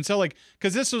them. And so, like,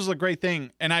 because this was a great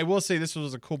thing, and I will say this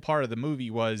was a cool part of the movie,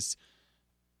 was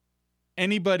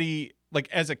anybody, like,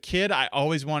 as a kid, I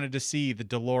always wanted to see the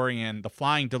DeLorean, the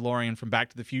flying DeLorean from Back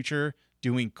to the Future,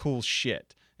 doing cool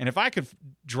shit. And if I could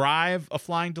drive a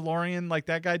flying DeLorean like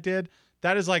that guy did,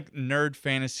 that is like nerd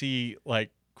fantasy,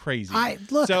 like crazy. I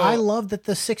love that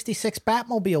the 66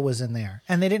 Batmobile was in there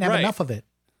and they didn't have enough of it.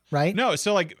 Right? No,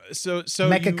 so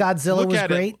Mecha Godzilla was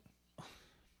great.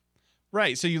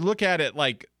 Right. So you look at it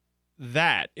like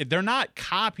that. They're not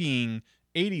copying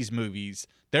 80s movies.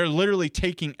 They're literally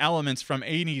taking elements from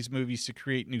 80s movies to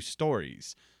create new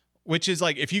stories, which is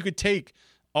like, if you could take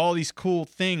all these cool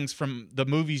things from the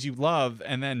movies you love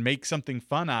and then make something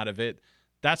fun out of it,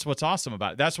 that's what's awesome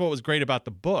about it. That's what was great about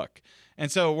the book.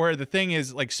 And so where the thing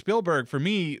is, like, Spielberg, for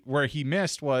me, where he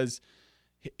missed was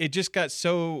it just got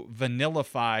so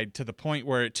vanillified to the point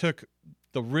where it took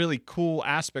the really cool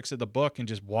aspects of the book and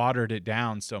just watered it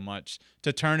down so much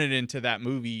to turn it into that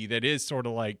movie that is sort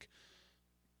of like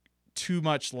too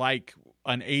much like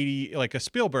like a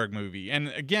Spielberg movie. And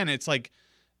again, it's like,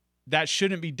 that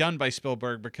shouldn't be done by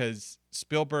Spielberg because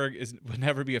Spielberg would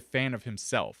never be a fan of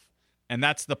himself. And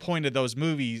that's the point of those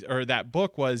movies, or that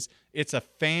book, was it's a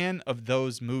fan of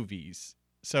those movies.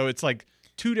 So it's like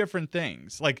two different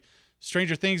things. Like,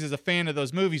 Stranger Things is a fan of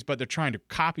those movies, but they're trying to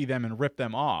copy them and rip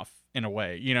them off in a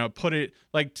way, put it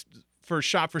like for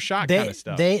shot kind of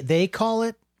stuff. They call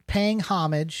it paying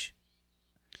homage.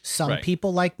 Some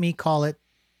people like me call it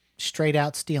straight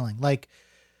out stealing. Like,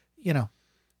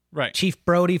 right. Chief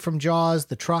Brody from Jaws,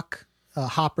 the truck,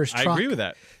 Hopper's truck. I agree with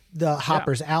that. The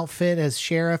Hopper's outfit as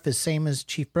sheriff is same as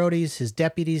Chief Brody's. His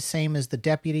deputies same as the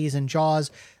deputies in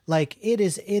Jaws. Like, it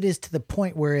is to the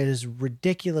point where it is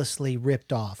ridiculously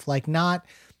ripped off. Like, not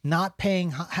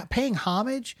paying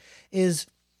homage is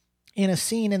in a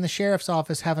scene in the sheriff's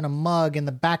office having a mug in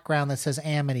the background that says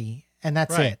Amity, and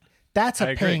that's it. That's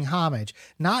a paying homage.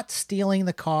 Not stealing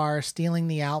the car, stealing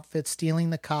the outfit, stealing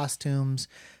the costumes.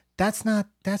 That's not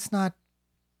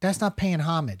paying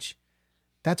homage.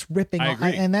 That's ripping off,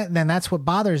 and that's what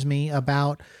bothers me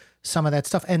about some of that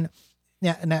stuff. And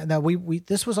now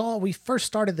we first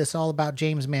started this all about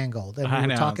James Mangold, and we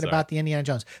were talking about the Indiana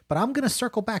Jones. But I'm going to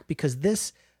circle back because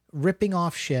this ripping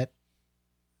off shit,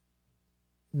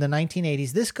 the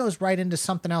 1980s, this goes right into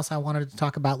something else I wanted to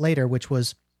talk about later, which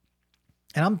was,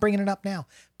 and I'm bringing it up now,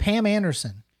 Pam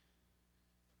Anderson.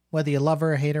 Whether you love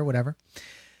her or hate her, whatever.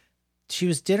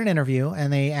 She did an interview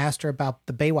and they asked her about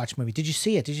the Baywatch movie. Did you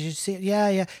see it?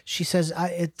 Yeah. She says,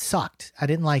 it sucked. I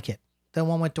didn't like it. The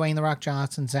one with Dwayne "The Rock"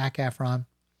 Johnson, Zac Efron.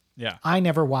 Yeah. I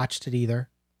never watched it either.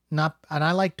 And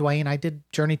I like Dwayne. I did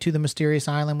Journey to the Mysterious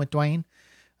Island with Dwayne,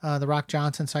 "The Rock"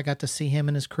 Johnson. So I got to see him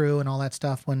and his crew and all that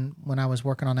stuff when I was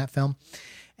working on that film.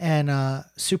 And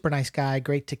super nice guy,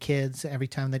 great to kids. Every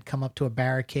time they'd come up to a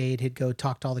barricade, he'd go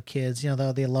talk to all the kids.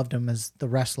 They loved him as the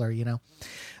wrestler,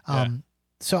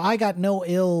 So I got no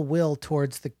ill will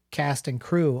towards the cast and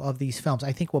crew of these films.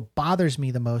 I think what bothers me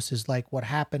the most is like what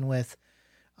happened with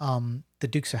the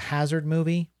Dukes of Hazzard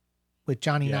movie with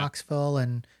Johnny Knoxville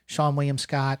and Sean William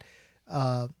Scott,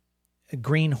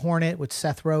 Green Hornet with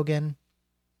Seth Rogen,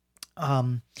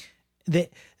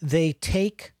 They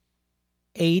take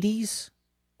 80s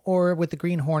or with the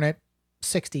Green Hornet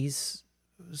 60s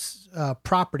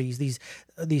properties,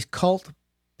 these cult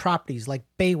properties like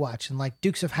Baywatch and like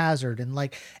Dukes of Hazzard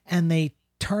and they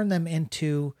turn them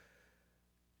into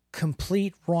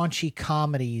complete raunchy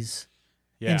comedies.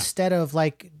 Yeah. Instead of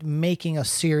like making a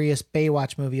serious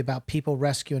Baywatch movie about people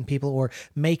rescuing people or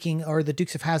the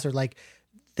Dukes of Hazzard, like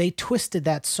they twisted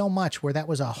that so much where that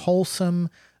was a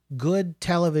wholesome, good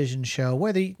television show.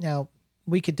 Now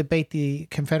we could debate the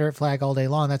Confederate flag all day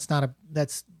long.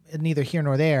 That's neither here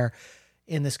nor there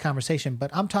in this conversation, but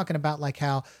I'm talking about like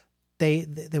how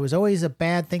there was always a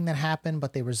bad thing that happened,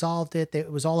 but they resolved it.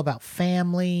 It was all about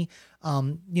family.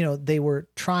 They were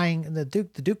trying the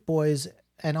Duke boys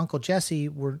and Uncle Jesse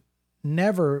were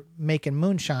never making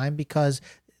moonshine because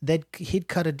he'd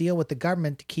cut a deal with the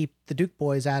government to keep the Duke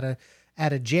boys out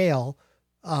of jail,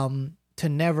 to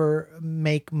never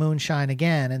make moonshine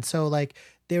again. And so like,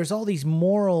 there's all these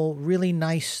moral, really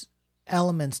nice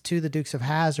elements to the Dukes of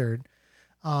Hazzard,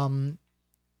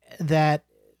 that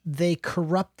they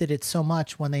corrupted it so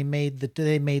much when they made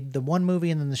the one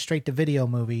movie and then the straight to video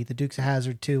movie, the Dukes of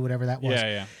Hazzard 2, whatever that was.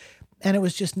 Yeah. And it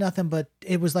was just nothing but,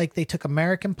 it was like they took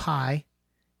American Pie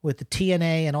with the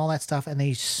TNA and all that stuff and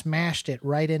they smashed it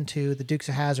right into the Dukes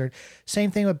of Hazzard.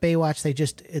 Same thing with Baywatch.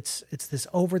 It's this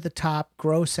over the top,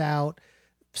 gross out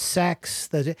sex.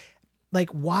 Like,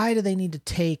 why do they need to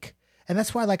take, and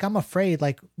that's why, like, I'm afraid,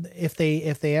 like, if they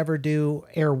ever do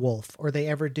Airwolf or they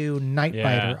ever do Knight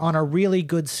Rider on a really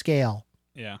good scale,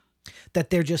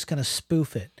 that they're just going to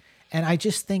spoof it. And I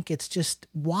just think it's just,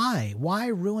 why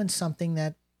ruin something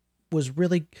that was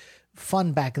really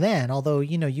fun back then? Although,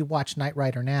 you watch Knight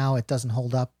Rider now, it doesn't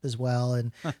hold up as well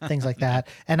and things like that.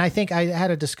 And I think I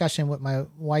had a discussion with my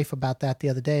wife about that the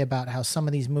other day, about how some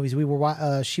of these movies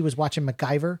she was watching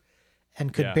MacGyver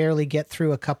and could barely get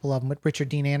through a couple of them with Richard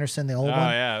Dean Anderson, the old one.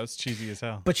 Oh, yeah, it was cheesy as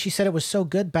hell. But she said it was so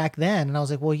good back then. And I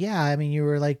was like, well, yeah, I mean, you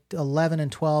were like 11 and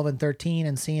 12 and 13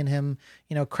 and seeing him,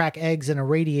 crack eggs in a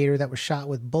radiator that was shot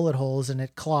with bullet holes and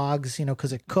it clogs,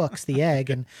 because it cooks the egg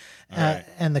and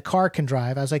and the car can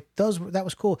drive. I was like, that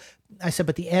was cool. I said,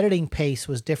 but the editing pace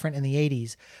was different in the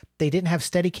 80s. They didn't have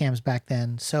Steadicams back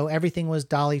then. So everything was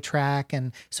dolly track.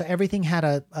 And so everything had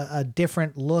a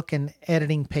different look and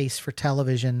editing pace for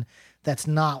television. That's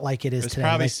not like it is today. It's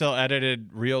probably still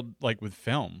edited real, like with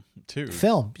film too.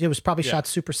 Film. It was probably shot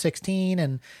Super 16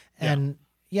 and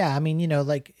I mean,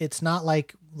 like it's not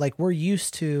like we're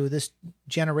used to, this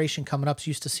generation coming up is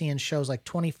used to seeing shows like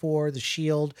 24, The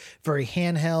Shield, very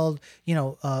handheld,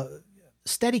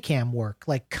 Steadicam work,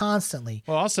 like constantly.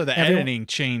 Well, also the editing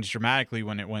changed dramatically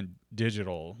when it went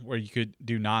digital, where you could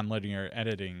do non-linear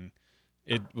editing.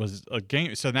 It was a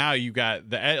game. So now you got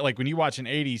like when you watch an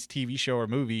 80s TV show or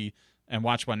movie and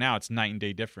watch one now, it's night and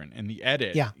day different. And the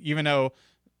edit, even though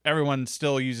everyone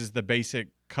still uses the basic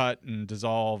cut and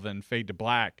dissolve and fade to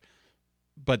black,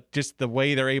 but just the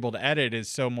way they're able to edit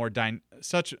is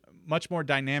much more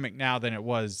dynamic now than it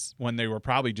was when they were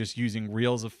probably just using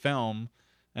reels of film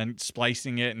and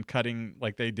splicing it and cutting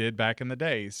like they did back in the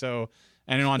day. So,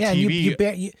 and on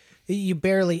TV, you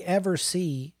barely ever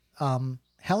see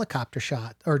helicopter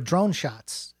shot or drone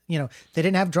shots. They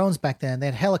didn't have drones back then. They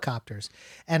had helicopters,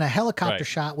 and a helicopter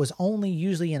shot was only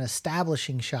usually an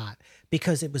establishing shot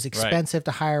because it was expensive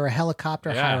to hire a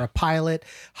helicopter, hire a pilot,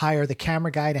 hire the camera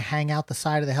guy to hang out the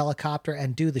side of the helicopter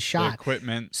and do the shot. The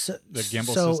equipment, the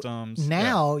gimbal systems.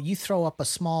 Now you throw up a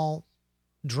small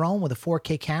drone with a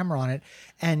 4K camera on it,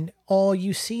 and all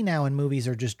you see now in movies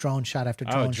are just drone shot after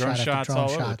drone shot after drone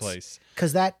shots. Over the place.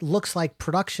 Because that looks like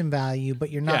production value, but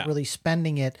you're not really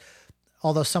spending it.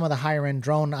 Although some of the higher end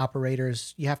drone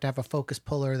operators, you have to have a focus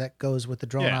puller that goes with the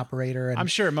drone operator. And I'm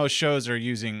sure most shows are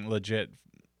using legit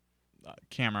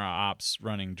camera ops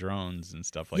running drones and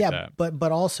stuff like that.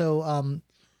 But also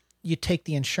you take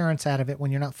the insurance out of it when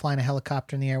you're not flying a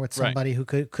helicopter in the air with somebody who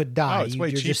could die. It's way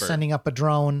you're cheaper. Just sending up a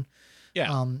drone.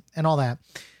 And all that.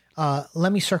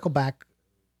 Let me circle back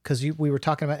because we were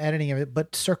talking about editing of it,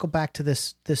 but circle back to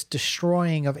this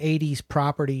destroying of 80s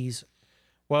properties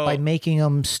by making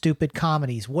them stupid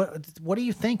comedies. What do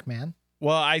you think, man?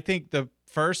 Well, I think the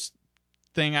first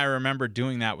thing I remember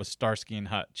doing that was Starsky and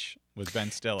Hutch with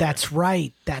Ben Stiller. That's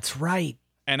right.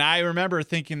 And I remember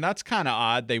thinking that's kind of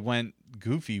odd. They went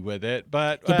goofy with it,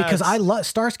 but because I love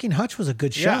Starsky and Hutch was a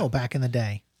good show back in the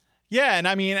day. Yeah, and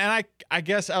I mean, and I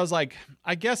guess I was like,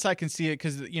 I guess I can see it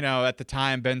because at the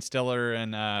time Ben Stiller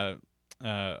and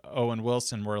Owen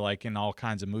Wilson were like in all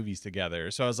kinds of movies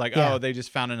together. So I was like, oh, they just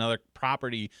found another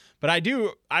property. But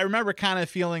I remember kind of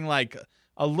feeling like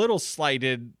a little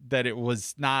slighted that it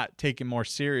was not taken more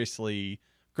seriously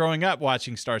growing up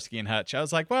watching Starsky and Hutch. I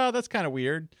was like, well, that's kind of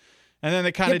weird. And then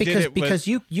they kind of did it because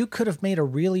you could have made a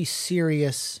really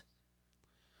serious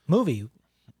movie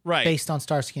based on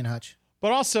Starsky and Hutch.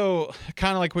 But also,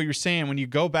 kind of like what you're saying, when you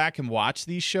go back and watch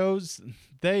these shows,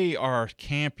 they are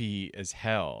campy as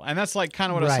hell. And that's like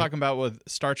kind of what I was talking about with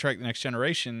Star Trek The Next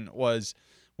Generation, was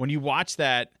when you watch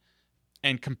that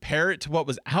and compare it to what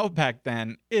was out back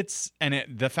then,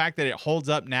 the fact that it holds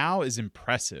up now is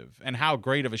impressive. And how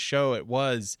great of a show it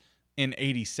was in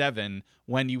 87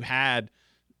 when you had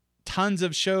tons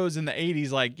of shows in the 80s,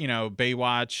 like,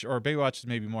 Baywatch is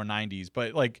maybe more 90s,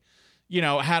 but like,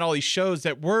 had all these shows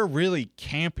that were really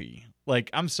campy.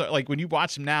 Like, when you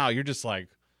watch them now, you're just like,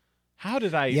 how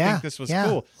did I think this was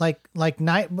cool? Like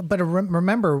Night, but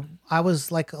remember, I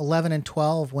was like 11 and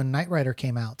 12 when Knight Rider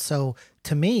came out. So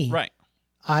to me,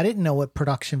 I didn't know what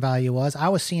production value was. I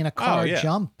was seeing a car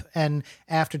jump, and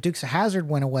after Dukes of Hazzard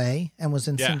went away and was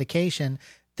in syndication,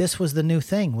 this was the new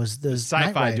thing. Was the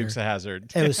sci-fi Dukes of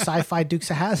Hazzard? It was sci-fi Dukes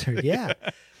of Hazzard. Yeah.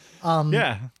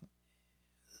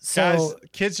 So guys,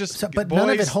 kids but boys. None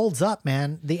of it holds up,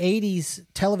 man. The 80s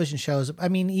television shows, I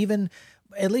mean, even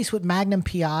at least with Magnum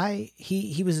PI,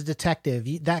 he was a detective.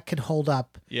 That could hold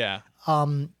up. Yeah.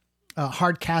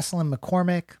 Hardcastle and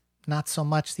McCormick, not so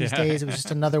much these days. It was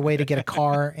just another way to get a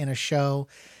car in a show,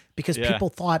 because people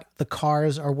thought the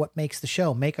cars are what makes the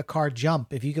show. Make a car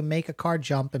jump. If you can make a car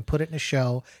jump and put it in a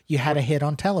show, you had a hit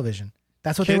on television.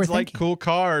 That's what they were thinking. Kids like cool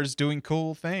cars doing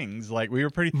cool things. Like, we were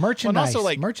pretty merchandise. Also,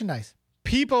 like, merchandise.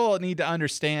 People need to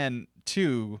understand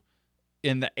too,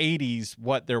 in the 80s,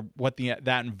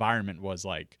 that environment was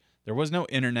like. There was no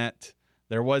internet.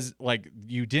 There was, like,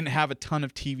 you didn't have a ton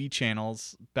of TV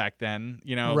channels back then,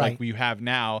 like you have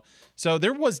now. So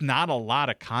there was not a lot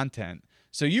of content.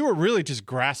 So you were really just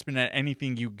grasping at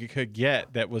anything you could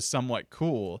get that was somewhat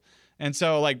cool. And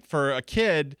so, like, for a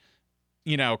kid,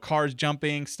 cars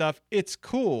jumping stuff, it's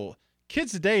cool.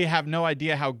 Kids today have no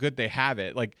idea how good they have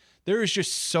it. Like, there is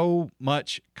just so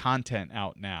much content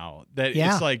out now that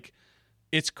it's like,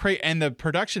 it's crazy. And the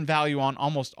production value on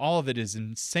almost all of it is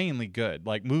insanely good,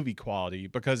 like movie quality,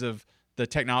 because of the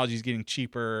technology is getting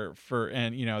cheaper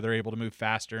and they're able to move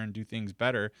faster and do things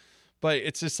better. But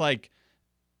it's just like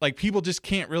people just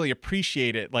can't really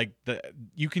appreciate it. Like,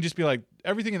 you can just be like,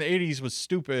 everything in the 80s was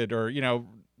stupid, or,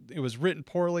 it was written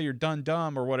poorly or done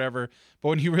dumb or whatever. But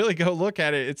when you really go look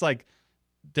at it, it's like,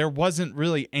 there wasn't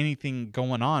really anything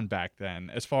going on back then,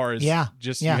 as far as you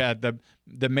had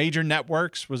the major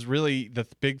networks was really the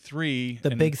big three.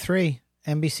 Big three,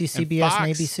 NBC, CBS,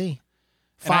 and ABC.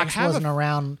 Fox wasn't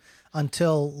around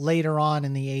until later on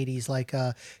in the 80s, like,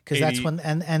 because that's when,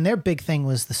 and their big thing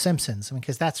was The Simpsons. I mean,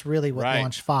 because that's really what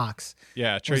launched Fox.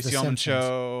 Yeah, Tracy Ullman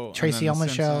Show.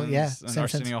 And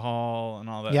Arsenio Hall and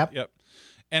all that. Yep.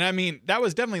 And I mean, that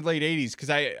was definitely late 80s, because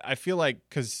I feel like,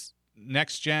 because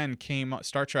Next Gen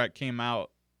Star Trek came on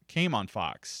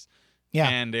Fox. Yeah.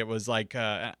 And it was like,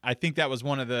 I think that was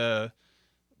one of the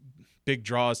big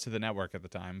draws to the network at the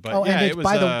time. But it was,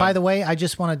 by the way, I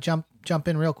just want to jump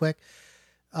in real quick.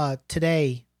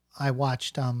 Today I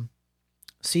watched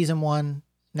season 1,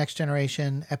 Next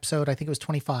Generation episode, I think it was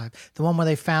 25. The one where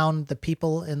they found the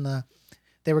people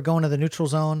they were going to the neutral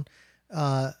zone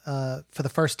for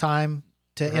the first time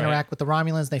to interact with the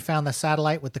Romulans. They found the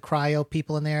satellite with the cryo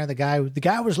people in there. The guy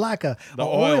was like the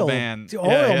oil man,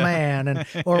 and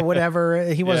or whatever.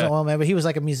 He wasn't oil man, but he was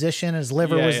like a musician. And his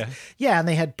liver was and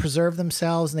they had preserved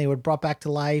themselves and they were brought back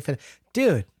to life. And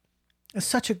dude, it's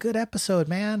such a good episode,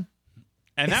 man.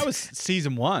 And that was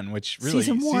season 1, which really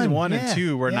season 1 and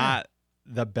 2 were not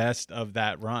the best of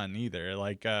that run either.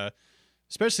 Like,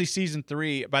 especially season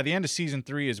 3. By the end of season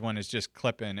 3 is when it's just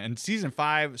clipping. And season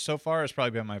 5 so far has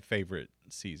probably been my favorite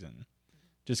season,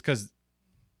 just because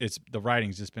the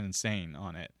writing's just been insane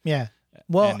on it. Yeah.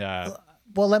 Well,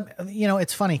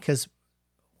 it's funny because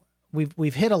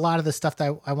we've hit a lot of the stuff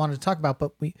that I wanted to talk about,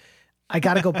 but I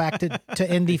got to go back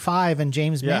to Indy 5 and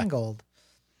James Mangold.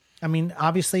 I mean,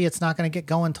 obviously it's not going to get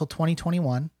going until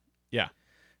 2021. Yeah.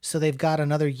 So they've got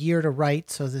another year to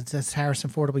write. So that's Harrison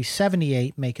Ford will be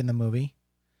 78 making the movie.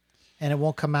 And it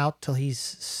won't come out till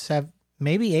he's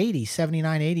maybe 80,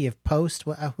 79, 80 if post.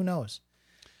 Who knows?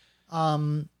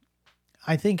 I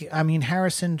think,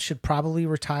 Harrison should probably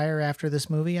retire after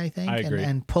this movie, I think. I agree.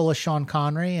 And pull a Sean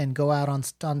Connery and go out on,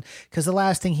 because the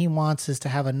last thing he wants is to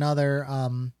have another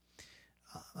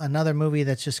movie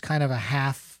that's just kind of a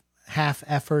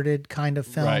half-efforted kind of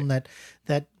film that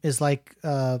is like,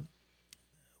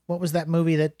 what was that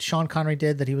movie that Sean Connery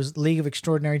did that he was League of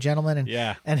Extraordinary Gentlemen?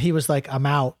 And he was like, I'm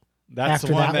out. That's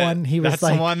after that one, he was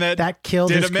like, that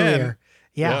killed his career.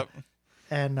 Yeah. Yep.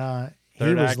 And Third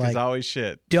he was act like, is always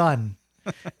shit. Done.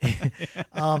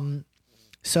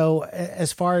 So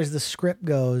as far as the script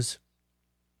goes,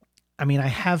 I mean, I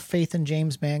have faith in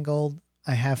James Mangold.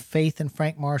 I have faith in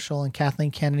Frank Marshall, and Kathleen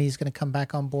Kennedy is going to come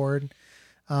back on board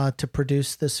to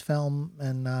produce this film.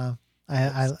 And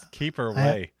I keep her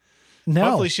away. No,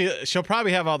 hopefully she'll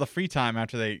probably have all the free time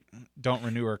after they don't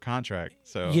renew her contract.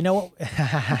 So you know what?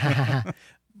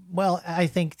 Well, I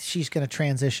think she's going to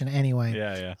transition anyway.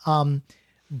 Yeah.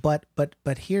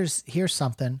 But here's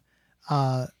something.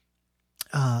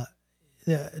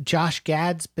 Josh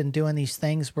Gad's been doing these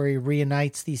things where he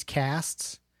reunites these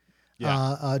casts.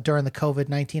 During the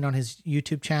COVID-19 on his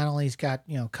YouTube channel. He's got,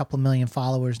 a couple of million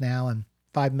followers now, and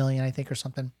 5 million, I think, or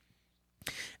something.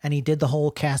 And he did the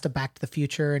whole cast of Back to the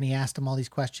Future, and he asked them all these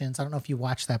questions. I don't know if you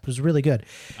watched that, but it was really good.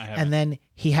 And then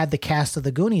he had the cast of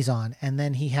the Goonies on, and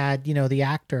then he had, the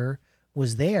actor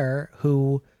was there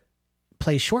who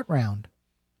plays Short Round.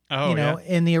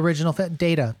 In the original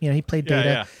Data. he played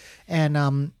Data. Yeah.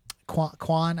 And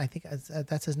Quan, I think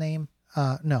that's his name.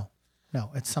 No,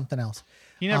 it's something else.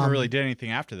 He never really did anything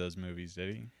after those movies,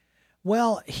 did he?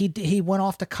 Well, he went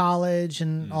off to college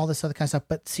and all this other kind of stuff.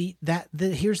 But see,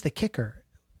 here's the kicker.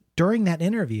 During that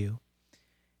interview,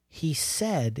 he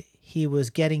said he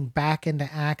was getting back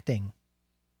into acting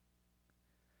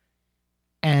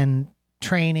and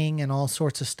training and all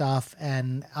sorts of stuff.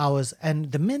 And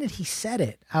the minute he said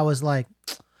it, I was like,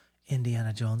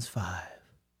 Indiana Jones 5.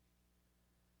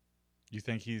 You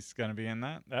think he's going to be in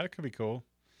that? That could be cool.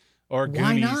 Or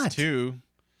Why Goonies not? 2.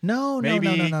 No. Maybe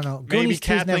Goonies 2 is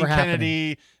Kathleen never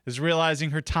Kennedy is realizing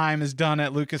her time is done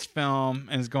at Lucasfilm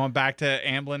and is going back to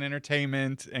Amblin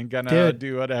Entertainment and gonna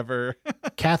do whatever.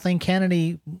 Kathleen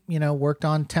Kennedy, worked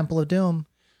on Temple of Doom.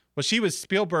 Well, she was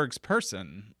Spielberg's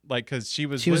person, because she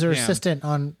was her him. assistant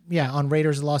on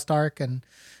Raiders of the Lost Ark, and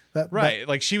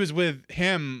like she was with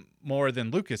him more than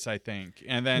Lucas, I think,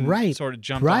 and then sort of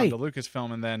jumped onto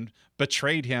Lucasfilm and then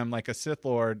betrayed him like a Sith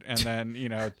Lord, and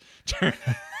then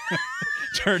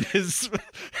turned his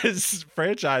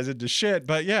franchise into shit.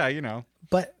 But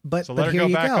so let her go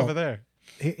back over there.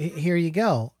 Here you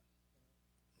go.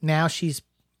 Now she's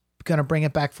gonna bring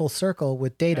it back full circle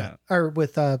with Data or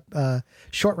with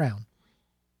Short Round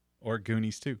or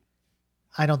Goonies 2.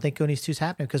 I don't think Goonies 2 is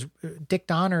happening because Dick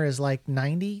Donner is like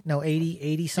 80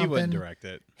 something. He wouldn't direct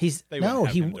it.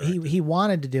 He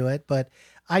wanted to do it, but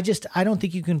I don't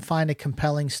think you can find a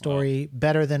compelling story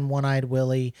better than One-Eyed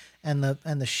Willie and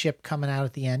the ship coming out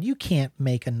at the end. You can't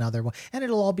make another one, and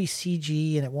it'll all be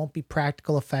CG and it won't be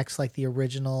practical effects like the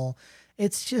original.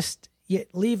 It's just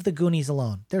leave the Goonies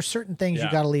alone. There's certain things you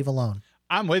got to leave alone.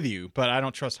 I'm with you, but I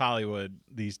don't trust Hollywood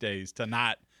these days to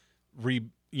not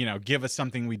give us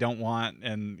something we don't want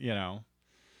and,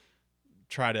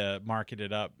 try to market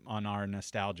it up on our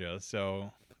nostalgia.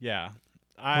 So, yeah.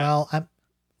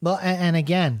 And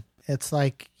again, it's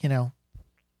like,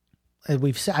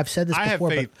 I've said this before,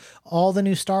 but all the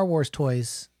new Star Wars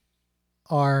toys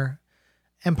are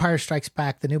Empire Strikes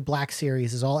Back. The new Black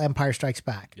Series is all Empire Strikes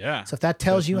Back. Yeah. So if that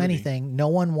tells you anything, no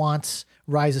one wants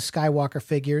Rise of Skywalker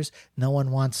figures. No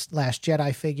one wants Last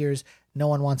Jedi figures. No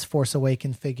one wants Force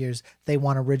Awakens figures. They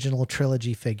want original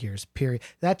trilogy figures, period.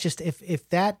 That just, if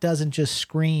that doesn't just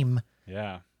scream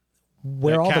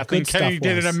where all Kathleen the good stuff Kennedy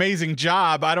was. did an amazing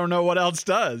job. I don't know what else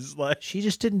does. She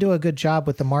just didn't do a good job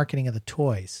with the marketing of the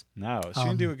toys. No, she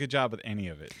didn't do a good job with any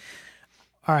of it.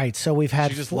 All right, so we've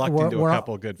had... She just lucked into a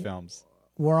couple of good films.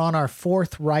 We're on our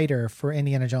fourth writer for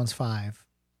Indiana Jones 5.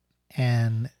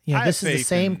 And, this is the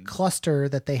same cluster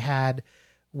that they had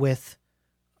with...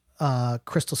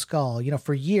 Crystal Skull,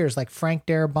 for years, like Frank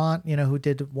Darabont, who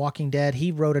did Walking Dead,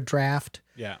 he wrote a draft.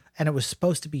 Yeah. And it was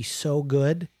supposed to be so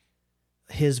good,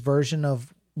 his version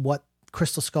of what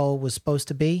Crystal Skull was supposed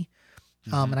to be.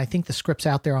 And I think the script's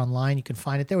out there online. You can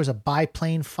find it. There was a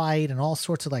biplane fight and all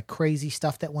sorts of like crazy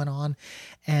stuff that went on.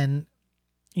 And,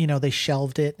 they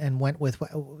shelved it and went with,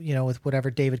 with whatever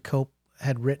David Cope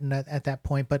had written at that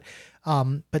point. But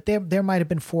there might've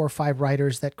been 4 or 5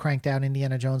 writers that cranked out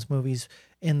Indiana Jones movies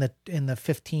in the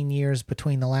 15 years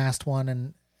between the last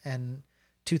one and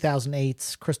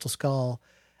 2008's Crystal Skull.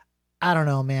 I don't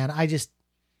know, man. I just,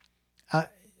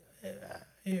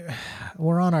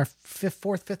 we're on our fifth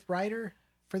writer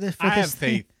for this. I have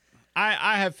faith.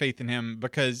 I have faith in him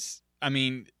because,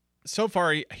 so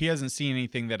far he hasn't seen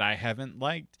anything that I haven't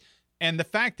liked. And the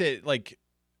fact that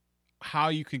how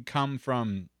you could come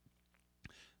from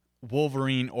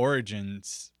Wolverine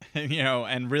Origins,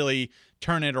 and really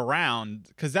turn it around,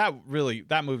 because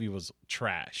that movie was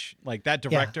trash. That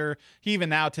director, he even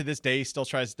now to this day still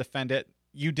tries to defend it.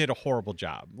 You did a horrible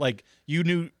job. You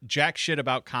knew jack shit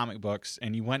about comic books,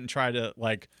 and you went and tried to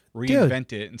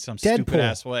reinvent it in some stupid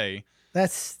ass way.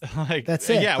 That's like that's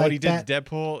it. Yeah, like what he did that, to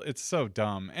Deadpool, it's so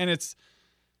dumb. And it's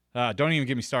don't even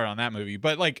get me started on that movie.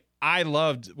 But like I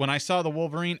loved when I saw the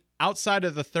Wolverine outside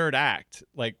of the third act,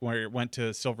 like where it went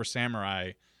to Silver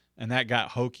Samurai and that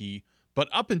got hokey. But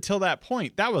up until that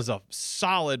point, that was a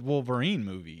solid Wolverine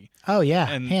movie. Oh yeah,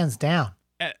 and hands down.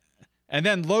 And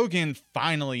then Logan,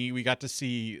 finally, we got to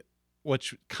see,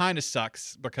 which kind of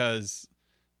sucks because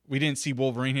we didn't see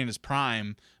Wolverine in his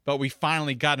prime, but we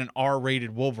finally got an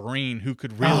R-rated Wolverine who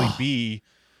could really be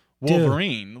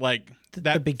Wolverine. Dude, like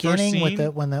the beginning with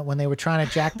when they were trying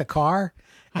to jack the car,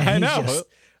 and I he's know. just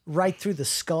right through the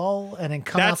skull and then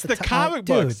come That's out the comic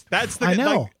books. Dude, That's the I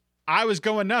know. Like, I was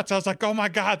going nuts. I was like, "Oh my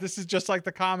god, this is just like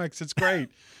the comics. It's great."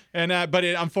 And but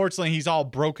unfortunately, he's all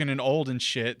broken and old and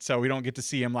shit, so we don't get to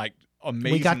see him like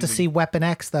amazing. We got to see Weapon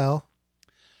X though.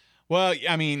 Well,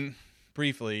 I mean,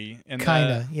 briefly, and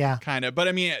kind of. But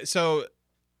I mean, so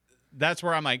that's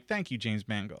where I'm like, thank you, James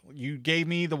Mangold. You gave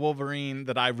me the Wolverine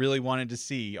that I really wanted to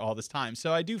see all this time.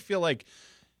 So I do feel like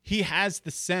he has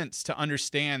the sense to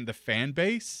understand the fan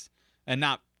base and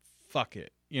not fuck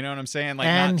it. You know what I'm saying? Like,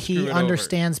 and not screw he it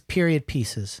understands period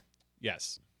pieces.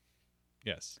 Yes.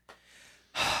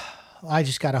 I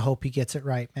just gotta hope he gets it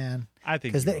right, man. I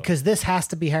think because this has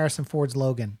to be Harrison Ford's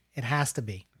Logan. It has to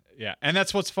be. Yeah, and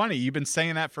that's what's funny. You've been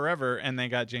saying that forever, and they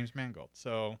got James Mangold.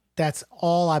 So that's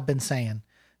all I've been saying.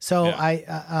 So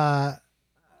yeah.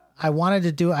 I wanted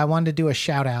to do a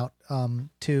shout out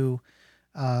to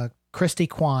Christy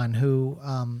Kwan, who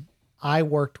I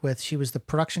worked with. She was the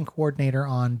production coordinator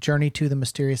on Journey to the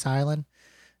Mysterious Island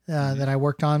that I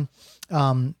worked on.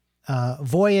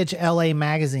 Voyage LA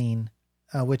magazine,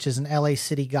 which is an LA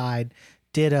city guide,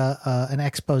 did an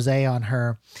expose on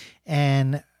her,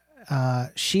 and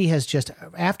she has just,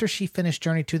 after she finished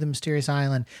Journey to the Mysterious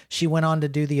Island, she went on to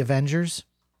do the Avengers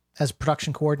as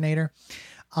production coordinator.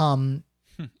 And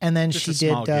then just she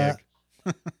did,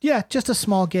 just a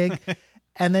small gig.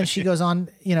 And then she goes on,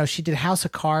 she did House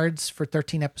of Cards for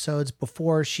 13 episodes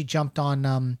before she jumped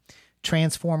on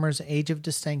Transformers Age of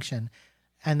Distinction.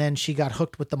 And then she got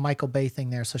hooked with the Michael Bay thing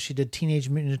there. So she did Teenage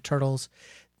Mutant Ninja Turtles,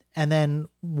 and then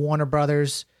Warner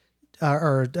Brothers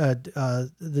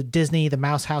the Disney, the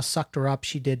Mouse House sucked her up.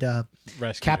 She did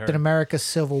Captain America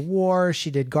Civil War.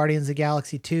 She did Guardians of the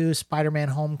Galaxy 2, Spider-Man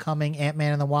Homecoming,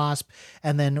 Ant-Man and the Wasp,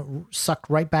 and then sucked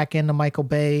right back into Michael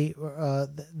Bay,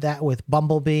 that with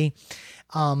Bumblebee.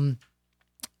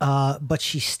 But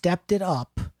she stepped it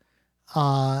up,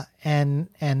 and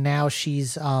now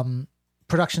she's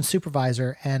production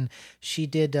supervisor, and she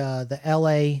did the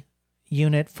LA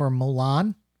unit for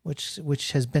Mulan,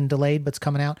 which has been delayed but's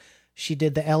coming out. She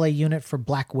did the LA unit for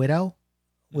Black Widow,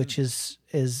 which is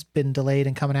been delayed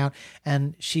and coming out,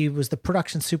 and she was the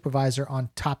production supervisor on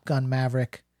Top Gun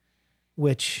Maverick,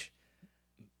 which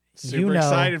super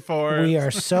excited for. We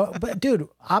are so, but dude,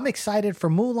 I'm excited for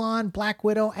Mulan, Black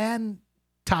Widow, and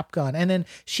Top Gun, and then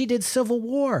she did Civil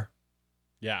War.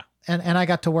 Yeah. And I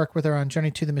got to work with her on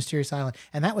Journey to the Mysterious Island.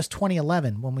 And that was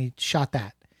 2011 when we shot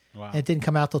that. Wow. And it didn't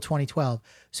come out till 2012.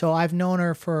 So I've known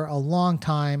her for a long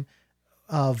time.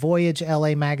 Voyage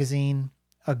LA magazine,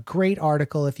 a great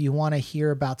article if you want to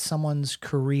hear about someone's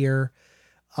career,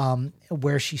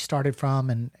 where she started from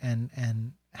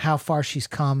and how far she's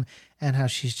come, and how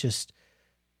she's just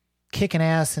kicking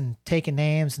ass and taking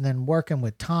names, and then working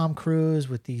with Tom Cruise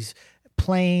with these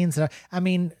planes. I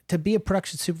mean, to be a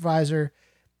production supervisor,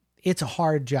 it's a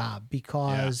hard job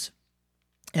because,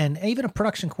 and even a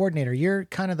production coordinator, you're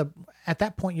kind of at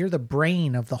that point, you're the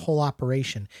brain of the whole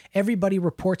operation. Everybody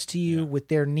reports to you with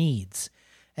their needs,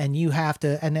 and you have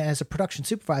to, and as a production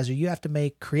supervisor, you have to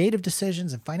make creative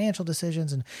decisions and financial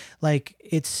decisions. And like,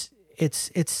 it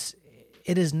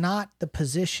is not the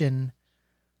position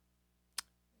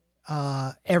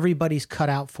everybody's cut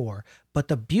out for. But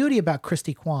the beauty about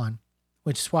Christy Kwan,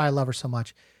 which is why I love her so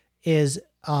much, is,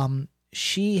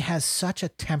 she has such a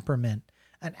temperament,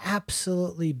 an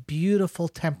absolutely beautiful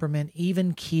temperament,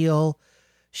 even keel.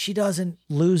 She doesn't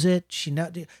lose it. She and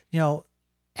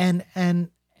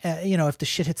if the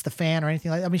shit hits the fan or anything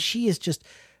like that, I mean, she is just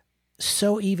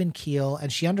so even keel,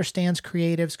 and she understands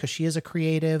creatives because she is a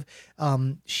creative.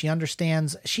 She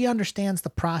understands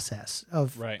the process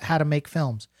of how to make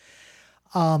films.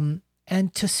 And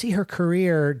to see her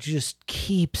career just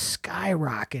keep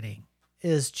skyrocketing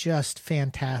is just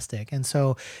fantastic. And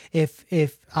so if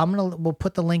we'll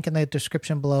put the link in the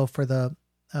description below for the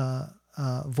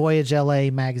Voyage LA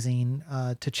magazine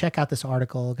to check out this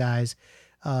article, guys,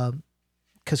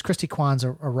 because Christy Kwan's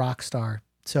a rock star.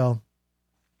 So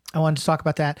I wanted to talk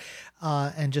about that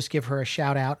and just give her a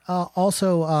shout out.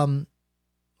 Also,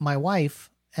 my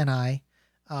wife and I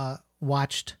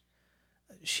watched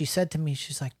she said to me,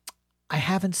 she's like, I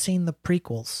haven't seen the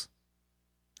prequels.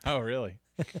 Oh, really?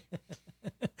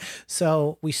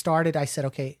 So we started, I said,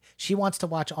 okay, she wants to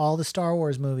watch all the Star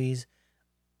Wars movies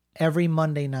every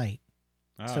Monday night.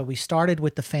 Oh. So we started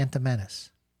with The Phantom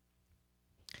Menace.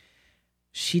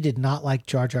 She did not like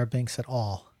Jar Jar Binks at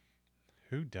all.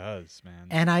 Who does, man?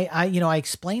 And I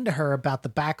explained to her about the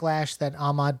backlash that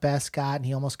Ahmad Best got, and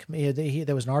he almost committed.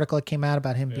 There was an article that came out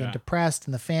about him being depressed,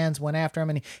 and the fans went after him,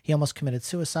 and he almost committed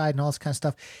suicide and all this kind of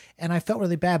stuff. And I felt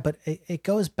really bad, but it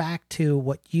goes back to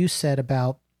what you said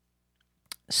about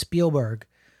Spielberg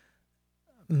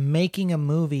making a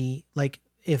movie. Like,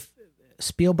 if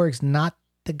Spielberg's not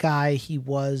the guy he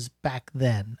was back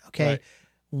then, okay? Right.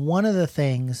 One of the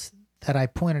things that I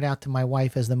pointed out to my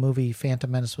wife as the movie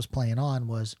Phantom Menace was playing on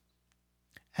was,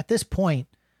 at this point,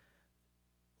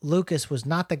 Lucas was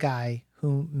not the guy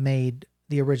who made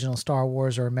the original Star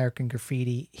Wars or American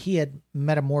Graffiti. He had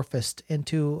metamorphosed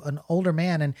into an older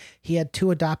man, and he had two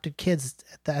adopted kids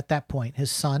at that point,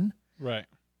 his son Right.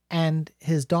 and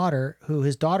his daughter, who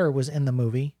his daughter was in the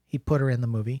movie. He put her in the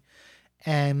movie,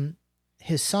 and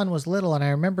his son was little. And I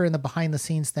remember in the behind the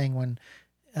scenes thing when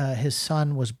his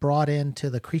son was brought into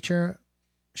the creature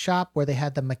shop where they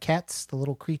had the maquettes, the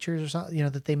little creatures or something,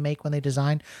 that they make when they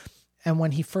design. And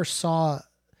when he first saw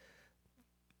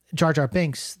Jar Jar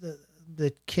Binks,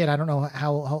 the kid, I don't know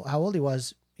how old he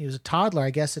was a toddler, I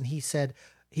guess. And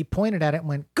he pointed at it and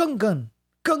went, gun, gun,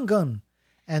 gun, gun.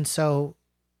 And so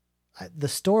the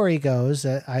story goes,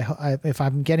 if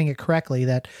I'm getting it correctly,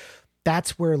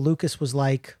 that's where Lucas was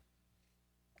like,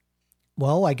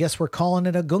 well, I guess we're calling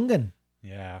it a Gungan.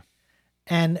 Yeah.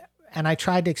 And I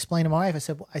tried to explain to my wife,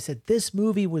 I said, this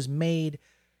movie was made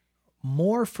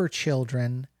more for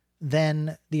children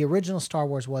than the original Star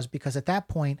Wars was, because at that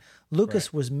point,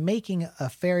 Lucas was making a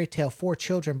fairy tale for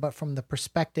children, but from the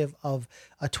perspective of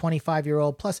a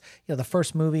 25-year-old. Plus, the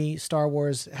first movie, Star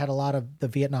Wars, had a lot of the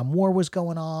Vietnam War was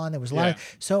going on. There was a lot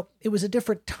so it was a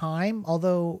different time,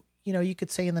 although, you could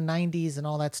say in the 90s and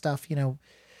all that stuff,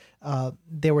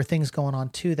 there were things going on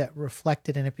too that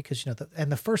reflected in it, because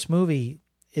the first movie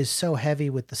is so heavy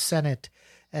with the Senate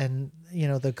and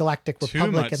the Galactic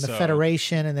Republic and the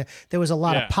Federation, and there was a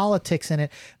lot of politics in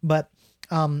it. But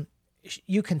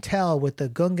you can tell with the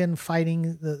Gungan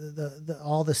fighting the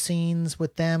all the scenes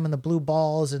with them and the blue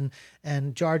balls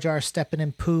and Jar Jar stepping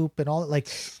in poop and all, like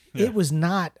it was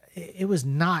not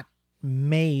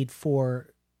made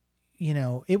for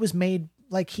it was made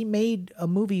like he made a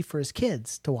movie for his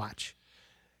kids to watch,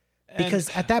 because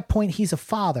at that point he's a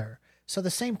father. So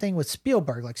the same thing with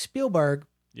Spielberg. Like Spielberg,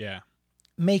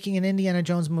 making an Indiana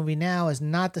Jones movie now is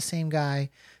not the same guy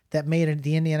that made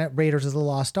the Indiana Raiders of the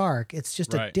Lost Ark. It's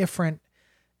just a different.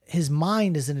 His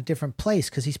mind is in a different place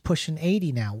because he's pushing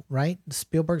 80 now, right?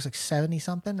 Spielberg's like 70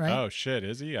 something, right? Oh shit,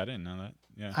 is he? I didn't know that.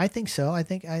 Yeah, I think so. I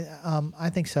think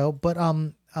so. But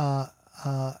gotta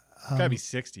be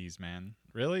 60s, man.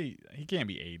 Really, he can't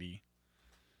be 80.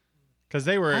 Because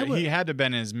he had to have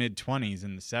been in his mid 20s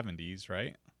in the 70s,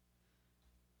 right?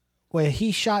 Well,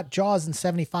 he shot Jaws in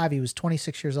 75. He was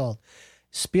 26 years old.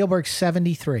 Spielberg,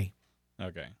 73.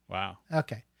 Okay. Wow.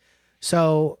 Okay.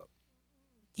 So,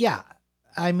 yeah.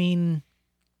 I mean,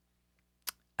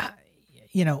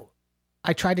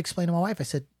 I tried to explain to my wife. I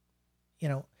said,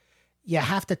 you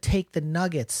have to take the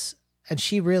nuggets. And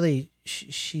she really,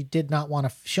 she did not want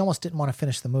to, she almost didn't want to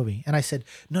finish the movie. And I said,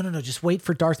 no, just wait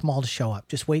for Darth Maul to show up.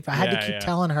 Just wait. I had to keep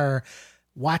telling her,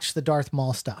 watch the Darth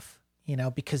Maul stuff.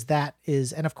 Because that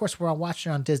is, and of course we're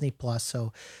watching it on Disney Plus.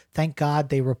 So thank God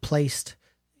they replaced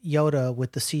Yoda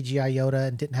with the CGI Yoda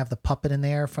and didn't have the puppet in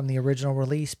there from the original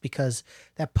release, because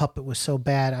that puppet was so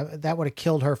bad. That would have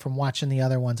killed her from watching the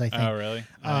other ones, I think. Oh, really?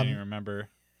 I didn't even remember.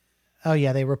 Oh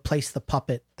yeah. They replaced the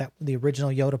puppet, the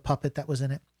original Yoda puppet that was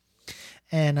in it.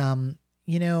 And,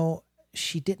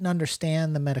 she didn't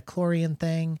understand the midichlorian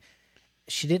thing.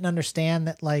 She didn't understand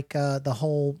that the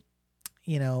whole,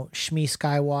 Shmi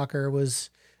Skywalker was,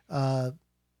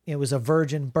 it was a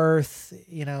virgin birth,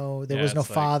 there was no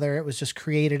father. It was just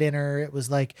created in her. It was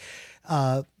like,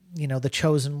 the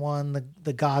chosen one,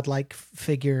 the godlike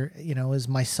figure, is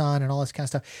my son and all this kind of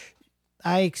stuff.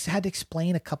 I had to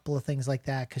explain a couple of things like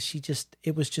that, because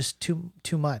it was just too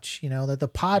much,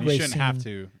 the pod race. You shouldn't have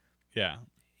to. Yeah.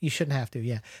 You shouldn't have to.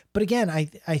 Yeah. But again, I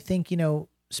think,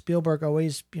 Spielberg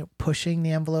always, pushing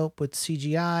the envelope with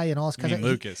CGI and all this kind of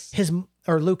Lucas.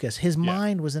 His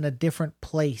mind was in a different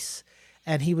place,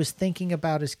 and he was thinking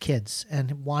about his kids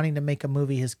and wanting to make a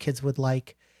movie his kids would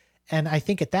like. And I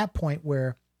think at that point,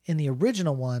 where in the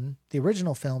original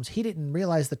films, he didn't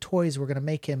realize the toys were going to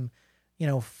make him,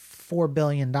 $4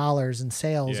 billion in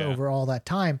sales over all that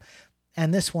time.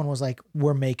 And this one was like,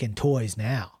 we're making toys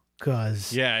now.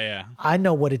 Because Yeah. I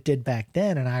know what it did back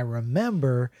then, and I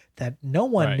remember that no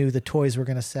one Right. knew the toys were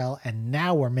going to sell, and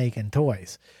now we're making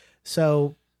toys.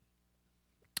 So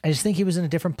I just think he was in a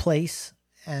different place,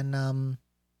 and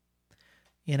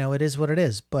it is what it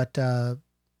is. But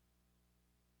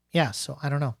yeah, so I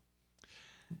don't know.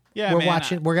 Yeah,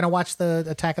 We're gonna watch the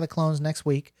Attack of the Clones next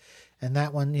week, and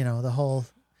that one, the whole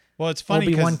Well, it's funny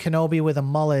Obi-Wan Kenobi with a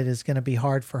mullet is going to be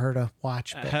hard for her to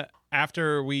watch. But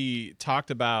after we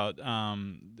talked about,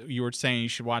 you were saying you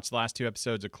should watch the last 2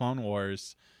 episodes of Clone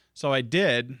Wars. So I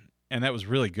did, and that was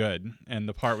really good. And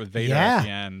the part with Vader at the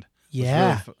end.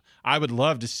 Yeah. Really I would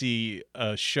love to see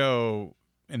a show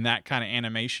in that kind of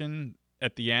animation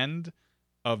at the end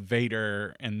of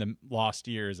Vader and the lost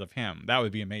years of him. That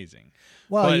would be amazing.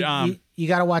 Well, but, you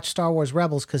got to watch Star Wars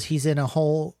Rebels because he's in a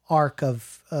whole arc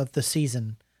of the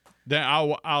season. Then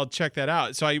I'll check that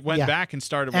out. So I went back and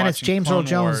started watching. And it's James Clone Earl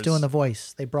Jones Wars. doing the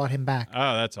voice. They brought him back.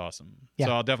 Oh, that's awesome. Yeah.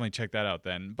 So I'll definitely check that out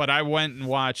then. But I went and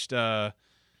watched. I'd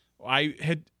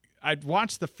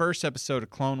watched the first episode of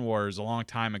Clone Wars a long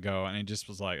time ago, and it just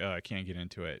was like, I can't get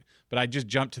into it. But I just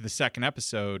jumped to the second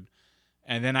episode,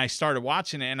 and then I started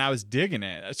watching it, and I was digging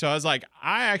it. So I was like,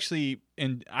 I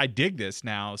dig this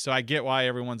now. So I get why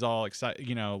everyone's all excited,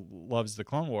 loves the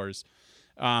Clone Wars.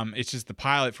 It's just the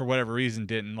pilot for whatever reason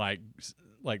didn't like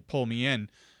pull me in.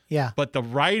 Yeah. But the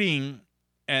writing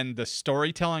and the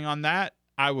storytelling on that,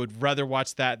 I would rather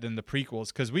watch that than the prequels,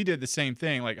 because we did the same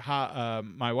thing. Like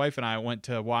my wife and I went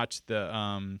to watch the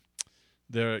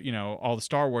all the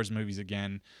Star Wars movies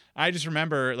again. I just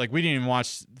remember we didn't even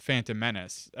watch Phantom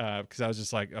Menace because I was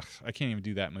just like, I can't even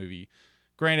do that movie.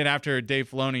 Granted, after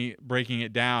Dave Filoni breaking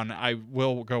it down, I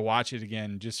will go watch it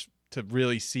again just to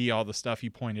really see all the stuff he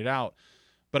pointed out.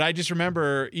 But I just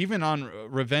remember even on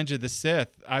Revenge of the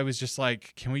Sith, I was just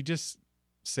like, can we just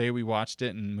say we watched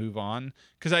it and move on?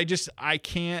 Because I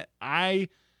can't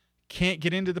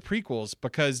get into the prequels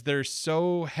because they're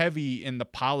so heavy in the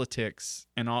politics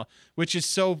and all, which is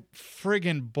so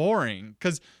friggin' boring.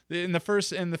 Because in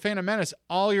the Phantom Menace,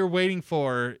 all you're waiting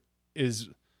for is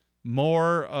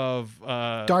more of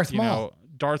Darth Maul.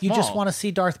 Darth Maul. You just want to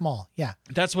see Darth Maul. Yeah.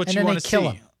 That's what you want to see. Kill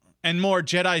him. And more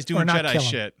Jedis doing Or not Jedi kill him.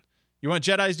 shit. You want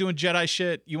Jedis doing Jedi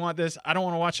shit? You want this? I don't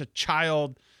want to watch a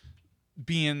child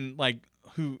being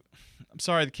who, I'm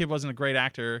sorry, the kid wasn't a great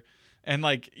actor. And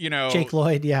Jake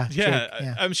Lloyd. Yeah. Yeah. Jake,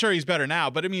 yeah. I'm sure he's better now.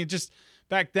 But I mean, just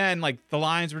back then, the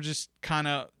lines were just kind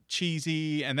of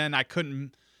cheesy. And then I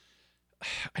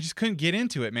just couldn't get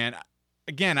into it, man.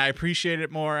 Again, I appreciate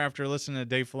it more after listening to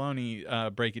Dave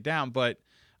Filoni break it down, but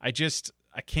I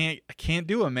can't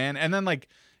do it, man. And then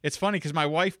it's funny because my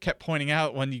wife kept pointing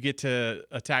out when you get to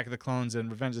Attack of the Clones and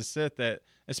Revenge of the Sith that,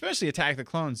 especially Attack of the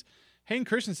Clones, Hayden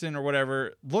Christensen or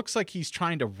whatever looks like he's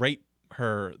trying to rape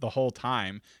her the whole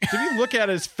time. If you look at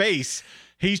his face,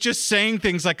 he's just saying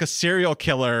things like a serial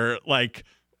killer, like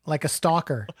a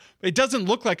stalker. It doesn't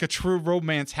look like a true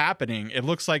romance happening. It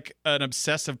looks like an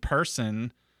obsessive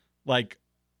person,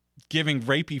 giving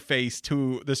rapey face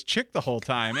to this chick the whole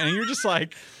time, and you're just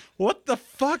like, what the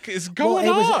fuck is going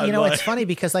on? It's funny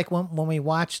because when we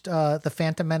watched the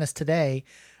Phantom Menace today,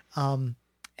 and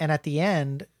at the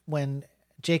end when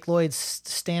Jake Lloyd's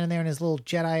standing there in his little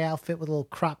Jedi outfit with a little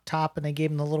crop top, and they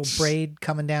gave him the little braid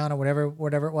coming down or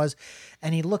whatever it was,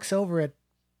 and he looks over at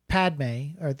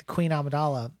Padme or the Queen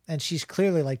Amidala, and she's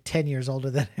clearly 10 years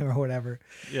older than him or whatever.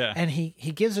 Yeah. And he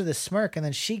gives her this smirk, and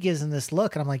then she gives him this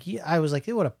look, and I'm like, I was like,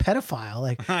 what a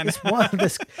pedophile!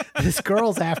 This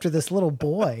girl's after this little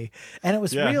boy, and it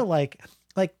was real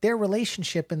their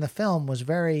relationship in the film was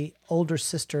very older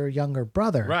sister, younger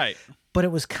brother, right? But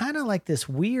it was kind of this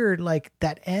weird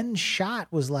that end shot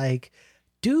was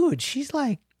dude, she's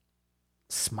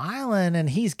smiling, and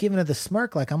he's giving her the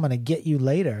smirk I'm gonna get you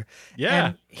later. Yeah.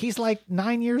 And he's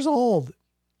 9 years old.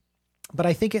 But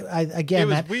I think it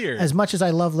was weird. As much as I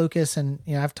love Lucas, and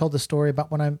I've told the story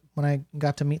about when I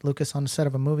got to meet Lucas on the set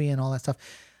of a movie and all that stuff,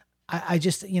 I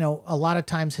just a lot of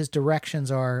times his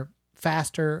directions are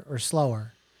faster or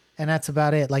slower, and that's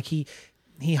about it.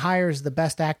 He hires the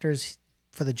best actors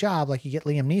for the job. You get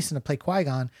Liam Neeson to play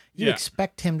Qui-Gon, you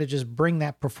expect him to just bring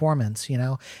that performance,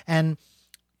 and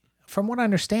from what I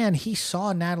understand, he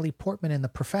saw Natalie Portman in The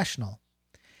Professional,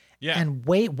 and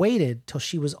waited till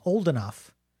she was old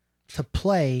enough to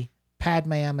play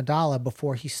Padme Amidala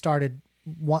before he started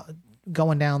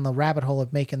going down the rabbit hole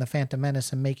of making the Phantom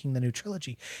Menace and making the new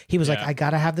trilogy. He was like, I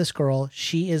gotta have this girl.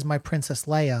 She is my Princess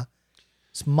Leia's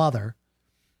mother.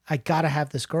 I gotta have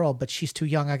this girl, but she's too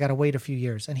young. I gotta wait a few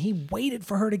years. And he waited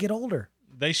for her to get older.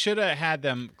 They should have had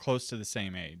them close to the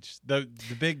same age. The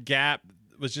big gap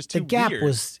was just too the gap weird.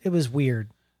 was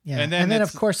weird. Yeah. And And then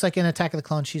it's- of course, like in Attack of the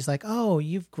Clones, she's like, "Oh,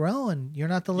 you've grown. You're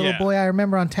not the little Yeah. boy I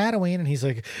remember on Tatooine." And he's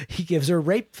like, he gives her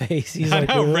rape face. He's I like,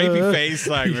 know, rapey "Ugh." face,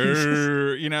 like,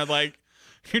 you know, like,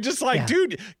 you're just like, Yeah.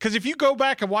 dude, because if you go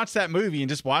back and watch that movie and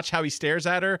just watch how he stares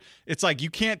at her, it's like you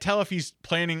can't tell if he's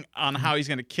planning on how he's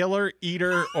going to kill her, eat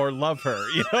her, or love her.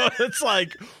 You know, it's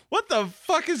like, what the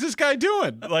fuck is this guy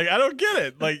doing? Like, I don't get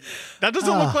it. Like, that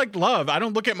doesn't look like love. I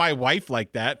don't look at my wife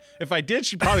like that. If I did,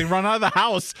 she'd probably run out of the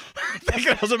house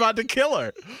thinking I was about to kill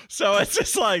her. So it's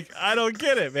just like, I don't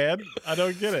get it, man. I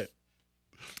don't get it.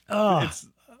 Oh,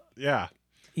 Yeah.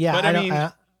 yeah. But I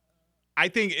mean, I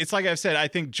think it's like I've said, I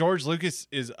think George Lucas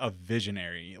is a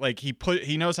visionary. Like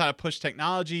he knows how to push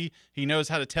technology. He knows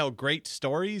how to tell great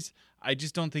stories. I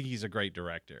just don't think he's a great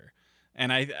director.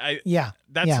 And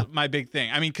that's my big thing.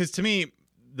 I mean, because to me,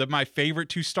 my favorite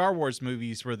 2 Star Wars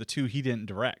movies were the 2 he didn't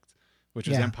direct, which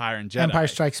was Empire and Jedi. Empire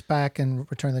Strikes Back and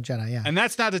Return of the Jedi. Yeah. And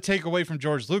that's not to take away from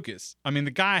George Lucas. I mean,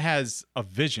 the guy has a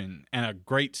vision and a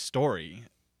great story.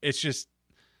 It's just,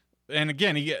 and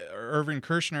again, Irvin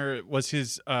Kershner was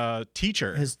his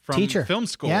teacher from film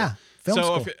school. Yeah, film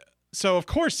school. So of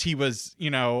course he was, you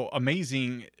know,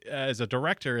 amazing as a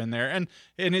director in there, and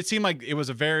it seemed like it was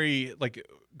a very, like,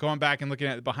 going back and looking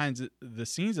at behind the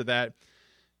scenes of that,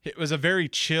 it was a very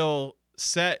chill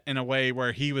set in a way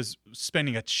where he was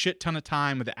spending a shit ton of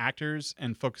time with the actors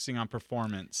and focusing on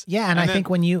performance. Yeah, and I think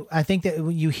when you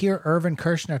hear Irvin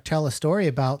Kershner tell a story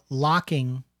about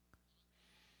locking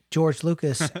George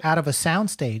Lucas out of a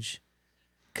soundstage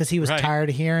because he was tired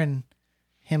of hearing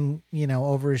him, you know,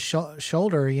 over his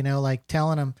shoulder, you know, like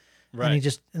telling him,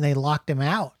 and they locked him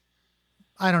out.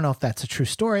 I don't know if that's a true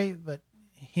story, but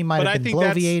he might have been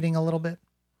bloviating a little bit.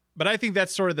 But I think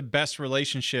that's sort of the best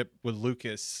relationship with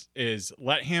Lucas is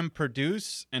let him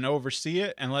produce and oversee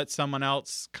it and let someone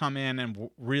else come in and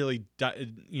really,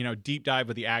 deep dive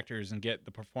with the actors and get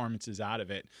the performances out of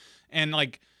it. And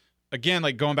like, again,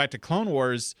 like going back to Clone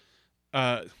Wars,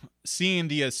 seeing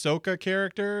the Ahsoka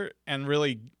character and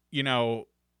really, you know,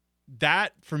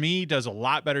 that for me does a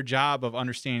lot better job of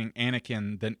understanding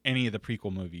Anakin than any of the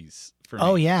prequel movies for me.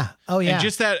 Oh yeah. And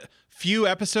just that few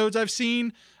episodes I've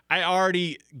seen, I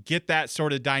already get that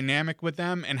sort of dynamic with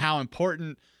them and how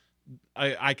important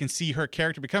I can see her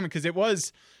character becoming. Because it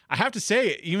was, I have to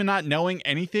say, even not knowing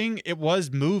anything, it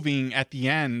was moving at the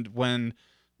end when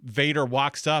Vader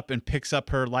walks up and picks up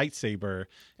her lightsaber.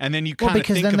 And then you kind of think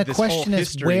because then of the this whole question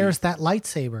is, history. where's that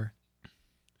lightsaber?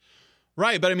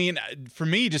 Right. But I mean, for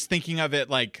me, just thinking of it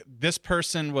like this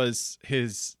person was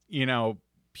his, you know,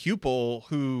 pupil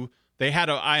who they had,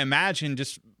 I imagine,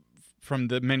 just from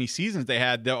the many seasons they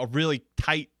had, a really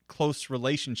tight, close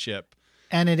relationship.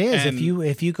 And it is.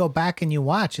 If you go back and you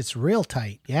watch, it's real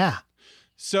tight. Yeah.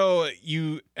 So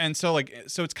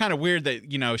it's kind of weird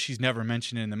that, you know, she's never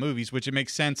mentioned in the movies, which it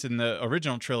makes sense in the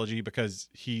original trilogy because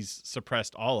he's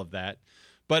suppressed all of that.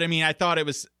 But I mean, I thought it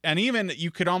was, and even you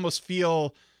could almost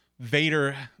feel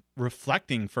Vader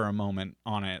reflecting for a moment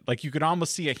on it. Like you could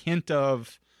almost see a hint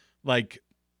of like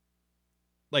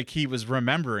he was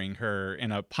remembering her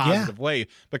in a positive way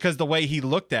because the way he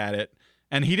looked at it,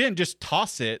 and he didn't just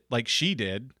toss it like she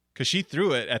did, because she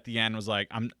threw it at the end, was like,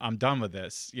 I'm done with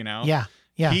this, you know? Yeah.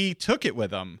 He took it with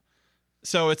him.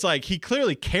 So it's like he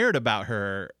clearly cared about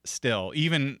her still,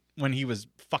 even when he was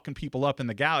fucking people up in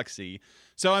the galaxy.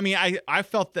 So I mean, I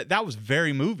felt that was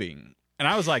very moving. And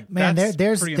I was like, man,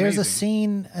 there's amazing. a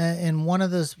scene in one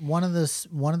of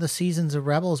the seasons of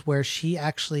Rebels where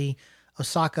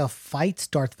Ahsoka fights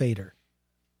Darth Vader.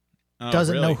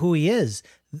 Doesn't know who he is,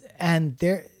 and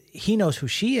he knows who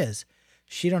she is.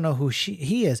 She don't know who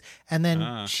he is, and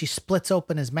then she splits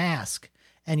open his mask,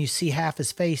 and you see half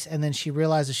his face, and then she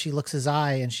realizes, she looks his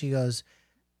eye, and she goes,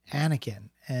 Anakin,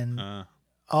 and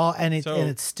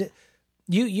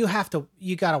you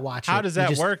gotta watch it. How does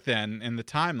that work then in the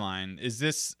timeline? Is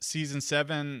this season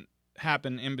 7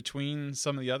 happen in between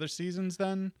some of the other seasons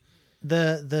then?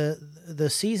 The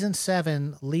season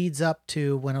 7 leads up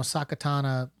to when Ahsoka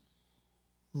Tano,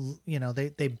 you know,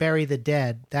 they bury the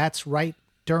dead. That's right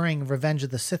during Revenge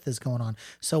of the Sith is going on.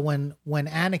 So when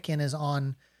Anakin is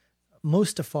on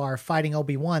Mustafar fighting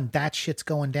Obi-Wan, that shit's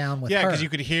going down with her. Yeah, because you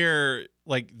could hear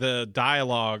like the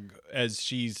dialogue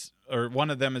as one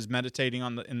of them is meditating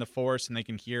in the Force, and they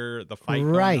can hear the fight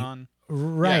going on.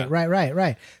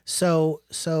 Right. So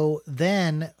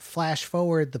then flash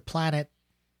forward, the planet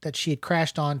that she had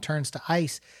crashed on turns to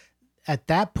ice. At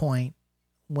that point,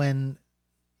 when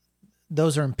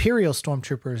those are Imperial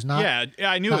stormtroopers, not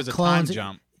I knew it was clones. A time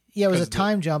jump. Yeah, it was a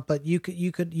time jump, but you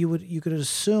could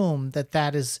assume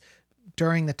that is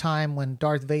during the time when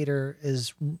Darth Vader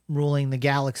is ruling the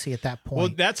galaxy at that point. Well,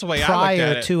 that's the way I looked at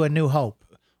prior it. to A New Hope.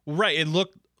 Right. It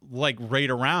looked like right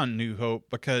around New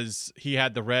Hope because he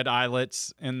had the red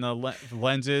eyelets in the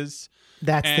lenses.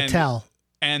 That's the tell.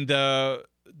 And the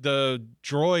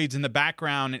droids in the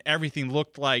background and everything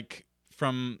looked like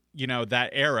from that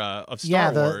era of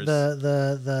Star Wars.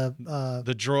 The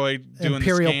droid doing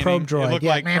Imperial the probe droid. It looked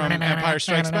like from Empire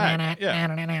Strikes Back.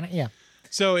 Yeah.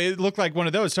 So it looked like one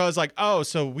of those. So I was like, oh,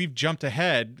 so we've jumped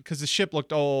ahead because the ship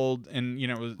looked old and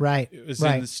it was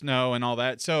in the snow and all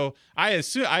that. So I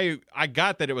assume I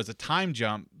got that it was a time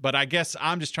jump, but I guess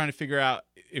I'm just trying to figure out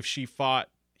if she fought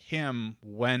him.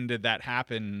 When did that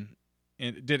happen?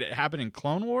 Did it happen in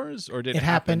Clone Wars or did it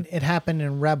happen? It happened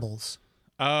in Rebels.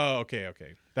 Oh, okay.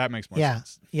 That makes more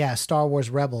sense. Yeah, Star Wars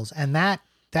Rebels. And that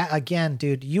again,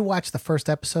 dude, you watch the first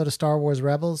episode of Star Wars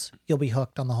Rebels, you'll be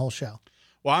hooked on the whole show.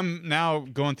 Well, I'm now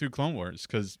going through Clone Wars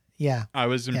because I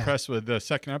was impressed with the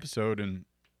second episode. And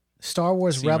Star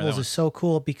Wars Rebels is so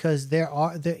cool because there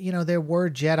were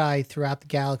Jedi throughout the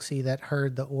galaxy that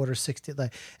heard the Order 60.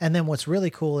 And then what's really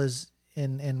cool is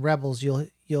in Rebels,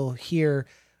 you'll hear,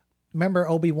 remember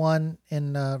Obi-Wan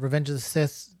in Revenge of the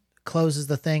Sith closes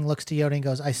the thing, looks to Yoda and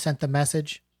goes, I sent the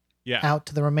message out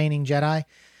to the remaining Jedi.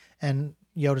 And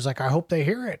Yoda's like, I hope they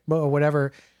hear it or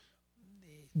whatever.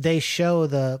 They show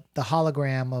the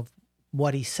hologram of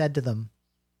what he said to them.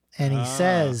 And he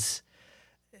says,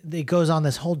 it goes on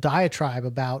this whole diatribe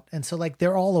about, and so like,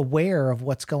 they're all aware of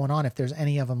what's going on if there's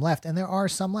any of them left. And there are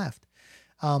some left.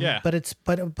 But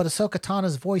Ahsoka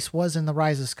Tano's voice was in The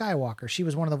Rise of Skywalker. She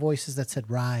was one of the voices that said,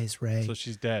 Rise, Rey. So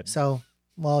she's dead. So,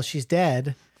 well, she's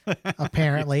dead,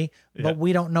 apparently, but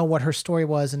we don't know what her story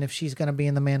was. And if she's going to be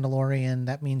in The Mandalorian,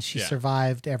 that means she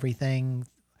survived everything.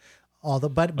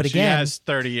 But again, she has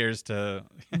 30 years to.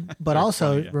 But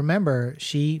also remember,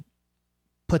 she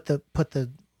put the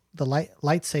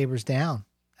lightsabers down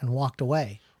and walked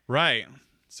away. Right.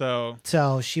 So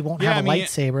she won't have a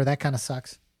lightsaber. That kind of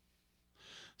sucks.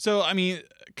 So I mean,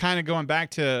 kind of going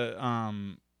back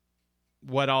to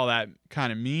what all that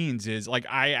kind of means is like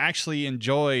I actually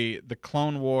enjoy the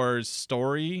Clone Wars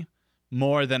story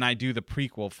more than I do the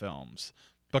prequel films.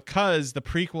 Because the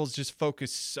prequels just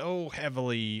focus so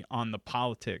heavily on the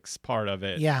politics part of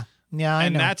it. Yeah. Yeah, I know.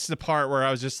 And that's the part where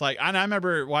I was just like, and I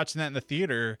remember watching that in the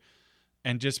theater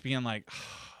and just being like,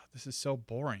 oh, this is so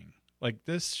boring. Like,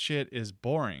 this shit is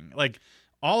boring. Like,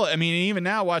 even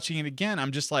now watching it again,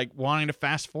 I'm just like wanting to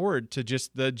fast forward to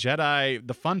just the Jedi,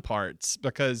 the fun parts.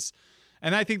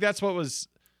 And I think that's what was,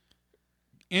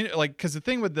 because the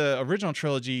thing with the original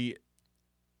trilogy,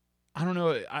 I don't know.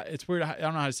 It's weird. I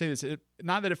don't know how to say this.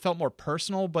 Not that it felt more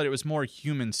personal, but it was more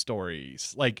human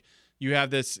stories. Like you have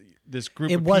this group.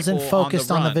 It wasn't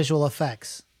focused on the visual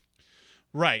effects,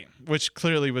 right? Which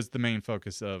clearly was the main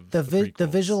focus of the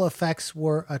visual effects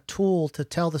were a tool to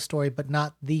tell the story, but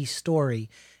not the story.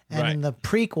 And in the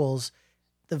prequels,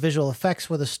 the visual effects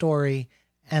were the story,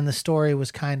 and the story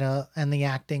was and the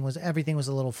acting was, everything was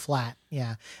a little flat.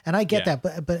 Yeah. And I get that,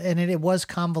 but it was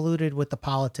convoluted with the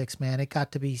politics, man. It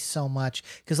got to be so much.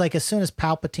 Cause like as soon as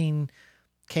Palpatine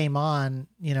came on,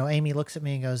 Amy looks at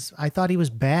me and goes, I thought he was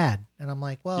bad. And I'm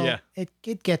like, well,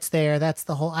 it gets there. That's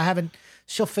the whole,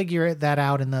 she'll figure that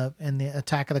out in the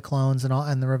Attack of the Clones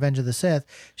and the Revenge of the Sith.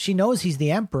 She knows he's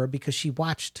the Emperor because she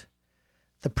watched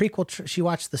the prequel, she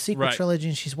watched the sequel trilogy,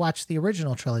 and she's watched the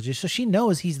original trilogy. So she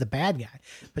knows he's the bad guy,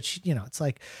 but she, it's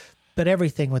like, but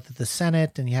everything with the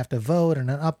Senate, and you have to vote and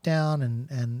an up down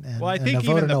and I think a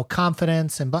vote of no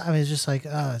confidence. And it's just like,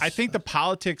 I think the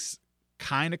politics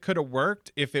kind of could have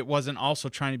worked if it wasn't also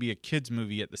trying to be a kid's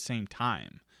movie at the same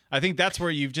time. I think that's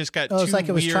where you've just got it's like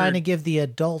it was trying to give the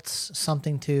adults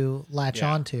something to latch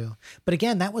onto. But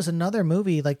again, that was another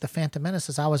movie like The Phantom Menace.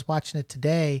 As I was watching it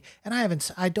today, and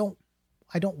I don't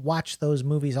watch those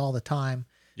movies all the time,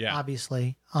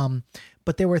 obviously.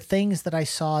 But there were things that I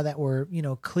saw that were,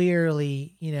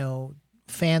 clearly,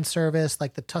 fan service,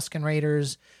 like the Tusken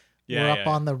Raiders were up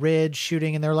on the ridge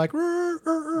shooting, and they're like,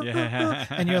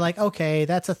 and you're like, okay,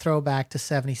 that's a throwback to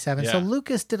 77. So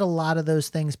Lucas did a lot of those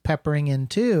things peppering in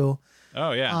too.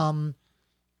 Oh yeah.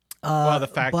 The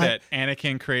fact that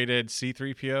Anakin created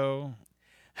C-3PO,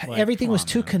 everything was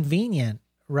too convenient.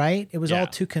 Right? It was all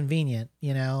too convenient,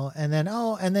 and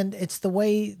then it's the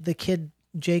way the kid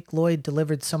Jake Lloyd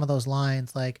delivered some of those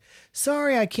lines, like,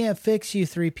 sorry, I can't fix you,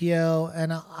 3PO.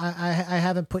 And I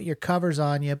haven't put your covers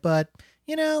on you, but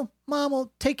Mom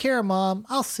will take care of Mom.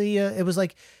 I'll see you. It was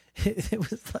like,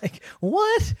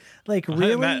 what? Like,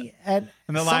 really? And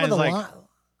the line is like,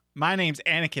 my name's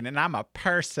Anakin and I'm a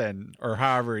person, or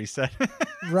however he said.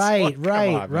 Right.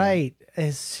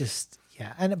 It's just,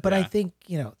 But I Yeah. think,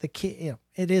 the kid,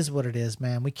 it is what it is,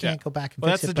 man. We can't go back and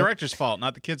Well, fix that's it. the director's fault,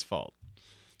 not the kid's fault.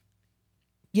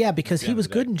 Yeah, because the he end was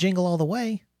of the day. good in Jingle All the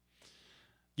Way.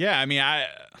 Yeah, I mean, I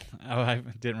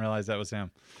didn't realize that was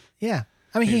him. Yeah.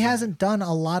 I mean, he He's- hasn't done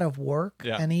a lot of work.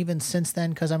 Yeah. And even since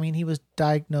then, because, I mean, he was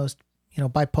diagnosed,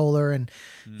 bipolar and,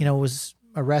 was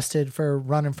arrested for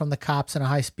running from the cops in a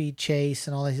high-speed chase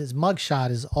and all that. His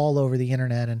mugshot is all over the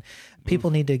internet. And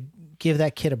people need to give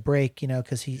that kid a break,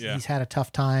 because he's had a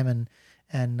tough time.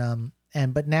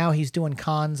 But now he's doing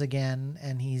cons again,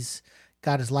 and he's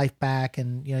got his life back,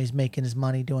 and, he's making his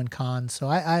money doing cons. So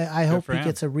I hope for he him.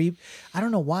 gets I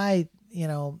don't know why,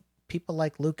 people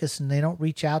like Lucas, and they don't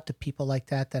reach out to people like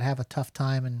that have a tough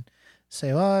time and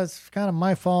say, well, it's kind of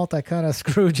my fault. I kind of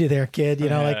screwed you there, kid.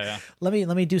 Yeah. let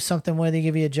me do something where they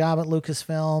give you a job at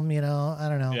Lucasfilm. I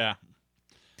don't know. Yeah.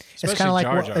 It's kind of like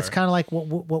Jar Jar. it's kind of like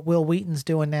what Will Wheaton's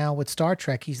doing now with Star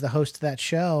Trek. He's the host of that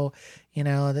show.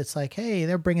 That's like, hey,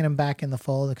 they're bringing him back in the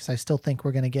fold because I still think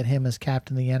we're going to get him as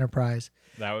Captain of the Enterprise.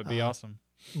 That would be awesome.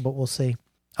 But we'll see.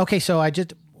 Okay, so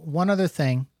one other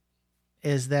thing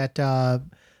is that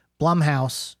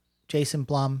Blumhouse, Jason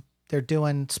Blum, they're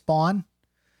doing Spawn.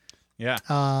 Yeah.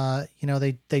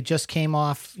 They just came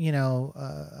off,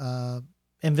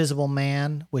 Invisible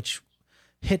Man, which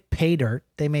hit pay dirt.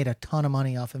 They made a ton of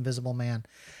money off Invisible Man.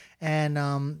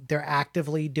 And they're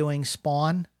actively doing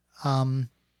Spawn. They're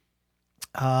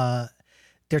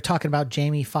talking about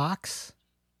Jamie Foxx.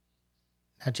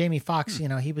 Now, Jamie Foxx,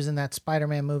 he was in that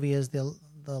Spider-Man movie as the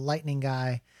lightning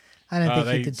guy. I didn't think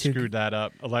he they did too screwed that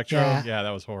up. Electro, yeah, that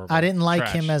was horrible. I didn't like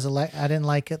Trash. him as I didn't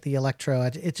like the Electro.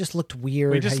 It just looked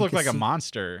weird. He just how you looked could like a see-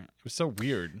 monster. It was so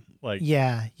weird. Like,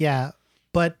 Yeah.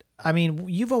 But I mean,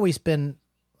 you've always been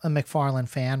a McFarlane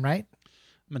fan, right?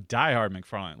 I'm a diehard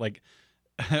McFarlane.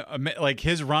 Like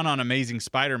his run on Amazing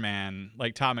Spider-Man,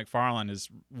 like Todd McFarlane, is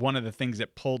one of the things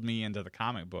that pulled me into the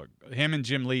comic book. Him and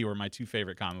Jim Lee were my two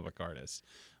favorite comic book artists.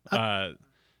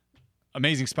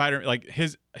 Amazing Spider, like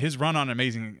his run on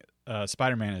Amazing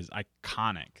Spider-Man is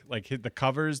iconic. Like the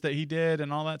covers that he did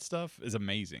and all that stuff is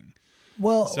amazing.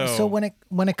 Well, so when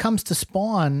it comes to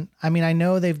Spawn, I mean, I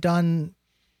know they've done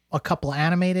a couple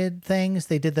animated things.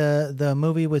 They did the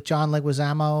movie with John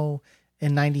Leguizamo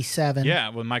in '97. Yeah,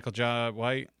 with Michael J.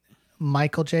 White.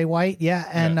 Michael J. White, yeah,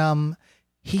 and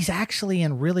he's actually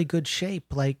in really good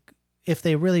shape. Like, if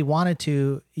they really wanted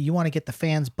to, you want to get the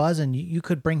fans buzzing, you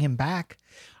could bring him back.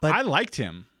 But I liked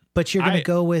him. But you're gonna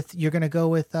go with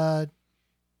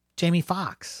Jamie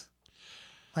Foxx.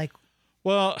 Like,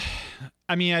 well,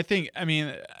 I Jamie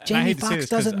Jamie Foxx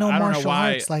doesn't know martial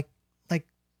arts. Like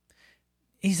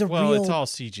he's a well, real. it's all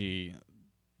CG.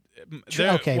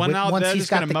 Okay, once he's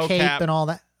got the cape and all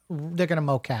that, they're gonna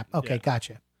mocap. Okay,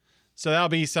 gotcha. So that'll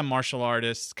be some martial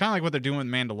artists, kind of like what they're doing with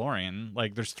Mandalorian.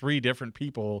 Like, there's 3 different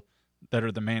people that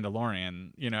are the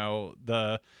Mandalorian.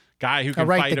 The guy who can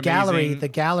fight amazing. The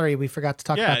gallery. We forgot to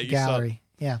talk about the gallery.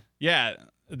 Yeah,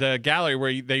 the gallery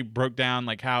where they broke down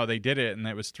like how they did it, and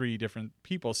it was 3 different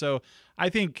people. So I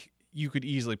think you could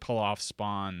easily pull off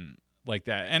Spawn like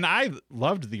that. And I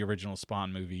loved the original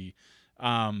Spawn movie,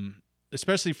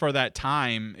 especially for that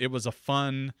time. It was a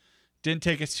fun. Didn't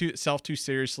take itself too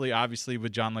seriously, obviously,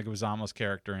 with John Leguizamo's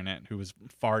character in it, who was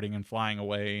farting and flying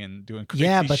away and doing crazy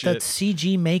Yeah, but shit. that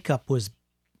CG makeup was,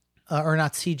 or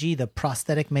not CG, the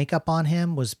prosthetic makeup on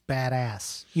him was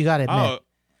badass. You got to admit. Oh,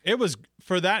 it was,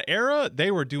 for that era, they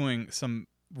were doing some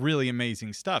really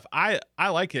amazing stuff. I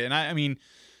like it. And I mean,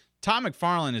 Tom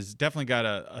McFarlane has definitely got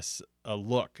a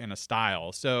look and a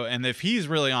style. So, and if he's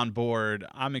really on board,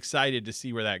 I'm excited to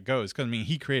see where that goes. Because, I mean,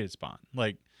 he created Spawn.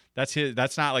 Like, that's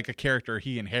not like a character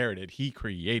he inherited. He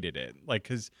created it. Like,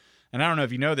 and I don't know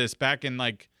if you know this, back in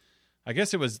like, I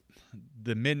guess it was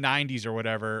the mid 90s or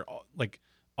whatever, like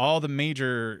all the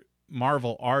major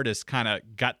Marvel artists kind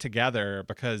of got together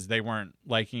because they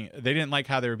didn't like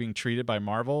how they were being treated by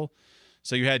Marvel.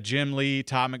 So you had Jim Lee,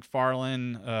 Todd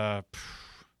McFarlane,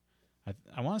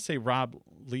 I want to say Rob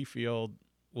Liefeld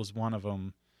was one of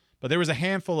them, but there was a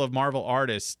handful of Marvel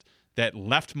artists that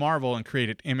left Marvel and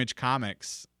created Image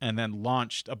Comics and then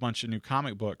launched a bunch of new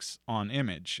comic books on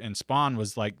Image. And Spawn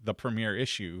was like the premier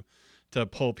issue to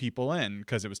pull people in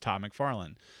because it was Todd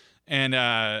McFarlane. And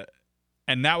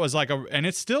that was like and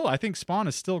it's still, I think Spawn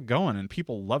is still going and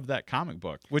people love that comic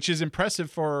book, which is impressive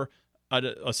for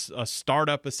a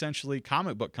startup, essentially,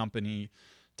 comic book company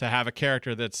to have a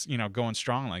character that's, going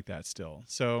strong like that still.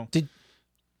 So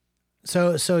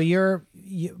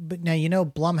but now,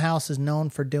 Blumhouse is known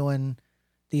for doing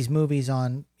these movies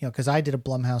on, because I did a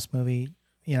Blumhouse movie,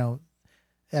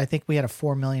 I think we had a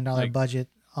 $4 million budget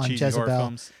on cheesy horror Jezebel.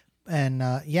 films. And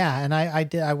and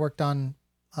I worked on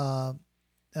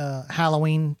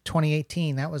Halloween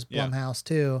 2018. That was Blumhouse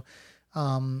too.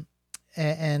 And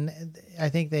I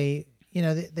think they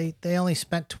only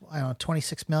spent, I don't know,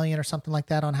 26 million or something like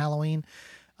that on Halloween.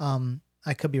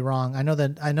 I could be wrong. I know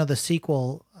the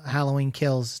sequel Halloween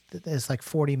Kills is like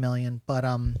 40 million, but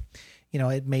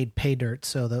it made pay dirt.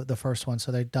 So the first one,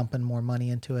 so they're dumping more money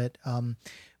into it.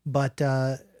 But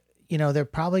they're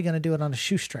probably going to do it on a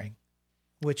shoestring,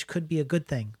 which could be a good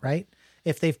thing, right?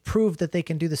 If they've proved that they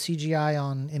can do the CGI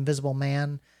on Invisible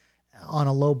Man on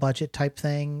a low budget type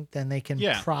thing, then they can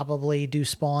probably do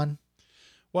Spawn.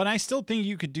 Well, and I still think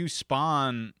you could do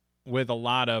Spawn with a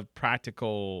lot of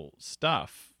practical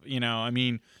stuff. You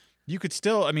could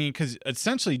still, because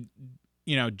essentially,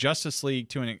 Justice League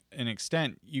to an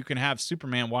extent, you can have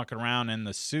Superman walking around in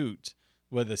the suit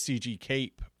with a CG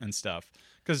cape and stuff.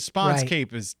 Because Spawn's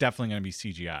cape is definitely going to be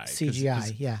CGI.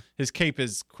 CGI, His cape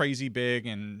is crazy big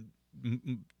and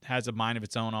has a mind of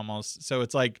its own almost. So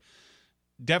it's like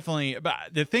definitely. But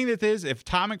the thing that is, if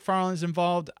Todd McFarlane's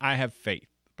involved, I have faith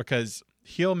because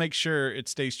he'll make sure it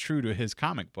stays true to his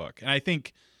comic book. And I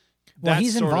think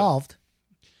he's involved.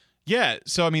 Yeah,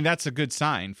 so that's a good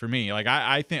sign for me. Like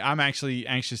I think I'm actually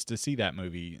anxious to see that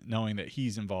movie, knowing that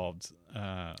he's involved.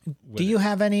 Do you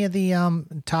have any of the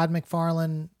Todd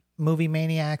McFarlane movie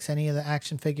maniacs? Any of the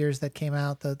action figures that came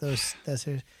out? Those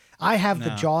I have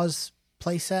the Jaws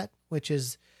playset, which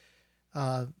is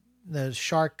the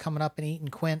shark coming up and eating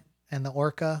Quint and the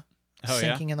orca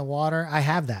sinking in the water. I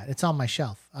have that. It's on my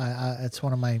shelf. It's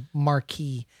one of my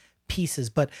marquee pieces.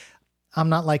 But I'm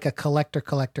not like a collector.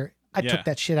 I took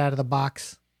that shit out of the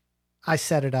box. I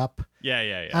set it up.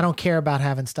 Yeah. I don't care about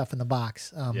having stuff in the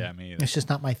box. Me either. It's just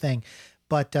not my thing.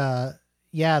 But I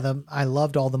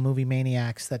loved all the movie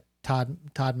maniacs that Todd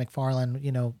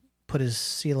McFarlane, put his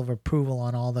seal of approval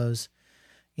on all those,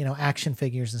 action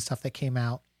figures and stuff that came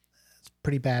out. It's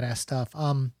pretty badass stuff.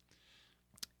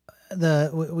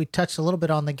 We touched a little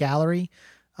bit on the gallery,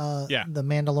 the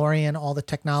Mandalorian, all the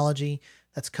technology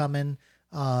that's coming.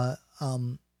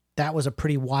 That was a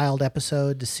pretty wild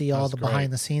episode to see all the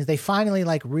behind the scenes. They finally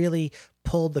really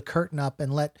pulled the curtain up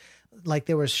and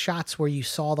there was shots where you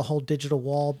saw the whole digital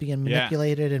wall being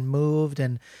manipulated and moved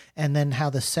and then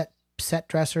how the set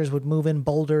dressers would move in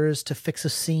boulders to fix a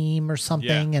seam or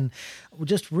something and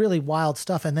just really wild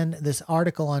stuff. And then this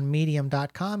article on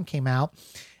medium.com came out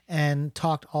and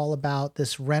talked all about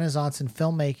this renaissance in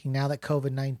filmmaking. Now that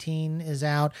COVID-19 is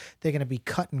out, they're going to be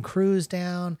cutting crews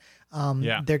down.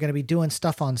 They're going to be doing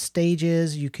stuff on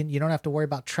stages. You don't have to worry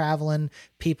about traveling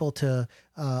people to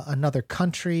another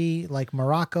country like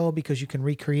Morocco because you can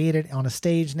recreate it on a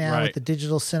stage now with the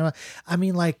digital cinema.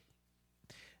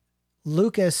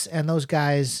 Lucas and those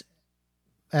guys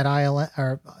at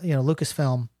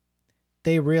Lucasfilm,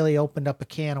 they really opened up a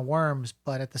can of worms,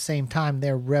 but at the same time,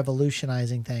 they're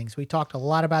revolutionizing things. We talked a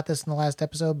lot about this in the last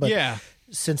episode, but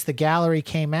since the gallery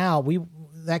came out,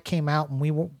 that came out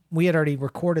and we had already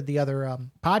recorded the other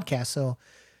podcast. So,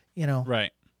 Right.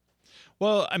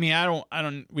 Well,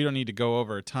 we don't need to go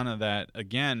over a ton of that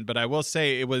again, but I will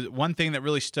say it was one thing that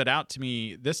really stood out to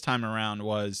me this time around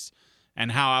was,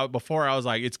 and how before I was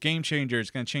like, it's game changer.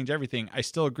 It's going to change everything. I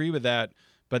still agree with that.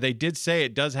 But they did say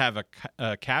it does have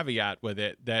a caveat with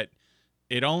it that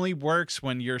it only works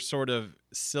when you're sort of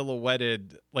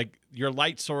silhouetted, like your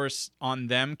light source on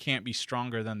them can't be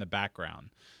stronger than the background.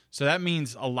 So that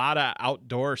means a lot of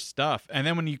outdoor stuff. And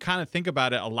then when you kind of think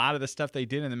about it, a lot of the stuff they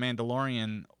did in The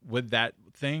Mandalorian with that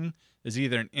thing is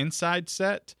either an inside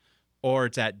set or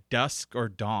it's at dusk or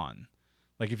dawn.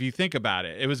 Like if you think about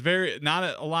it, it was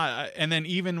not a lot. And then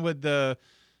even with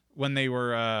when they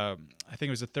were, I think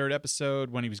it was the third episode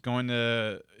when he'd gotten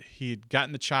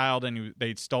the child and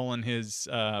they'd stolen his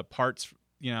parts,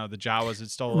 the Jawas had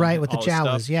stolen. Right, with the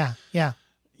Jawas. Yeah.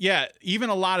 Yeah.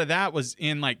 Even a lot of that was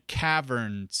in like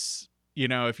caverns,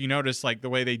 if you notice like the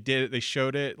way they did it, they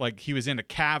showed it like he was in a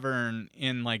cavern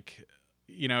in like,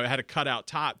 it had a cutout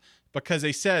top because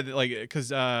they said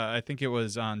I think it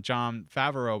was Jon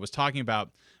Favreau was talking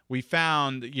about, we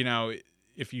found,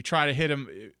 if you try to hit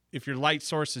him, if your light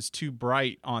source is too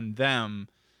bright on them,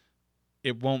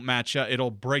 it won't match up.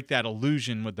 It'll break that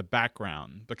illusion with the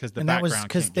background because that was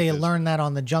because they learned that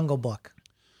on the Jungle Book.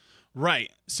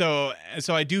 Right. So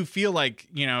I do feel like,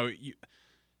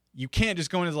 you can't just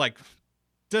go in as like,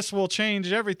 this will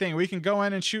change everything. We can go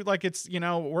in and shoot like it's,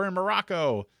 we're in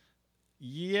Morocco.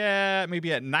 Yeah,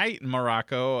 maybe at night in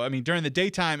Morocco. During the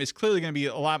daytime, it's clearly going to be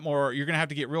a lot more. You're going to have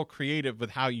to get real creative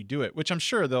with how you do it, which I'm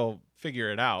sure they'll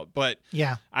figure it out. But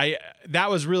that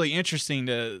was really interesting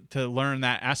to learn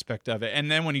that aspect of it.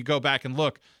 And then when you go back and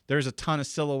look, there's a ton of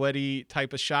silhouette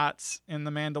type of shots in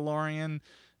The Mandalorian.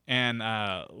 and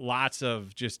lots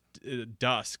of just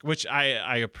dusk, which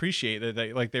I appreciate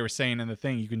that they were saying in the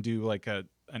thing, you can do like an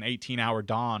 18-hour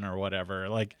dawn or whatever,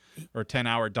 like, or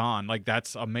 10-hour dawn. Like,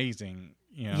 that's amazing.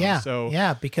 Yeah. So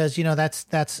yeah, because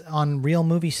that's on real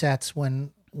movie sets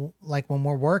when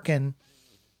we're working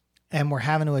and we're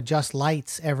having to adjust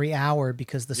lights every hour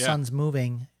because the sun's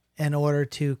moving in order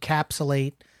to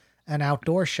capsulate an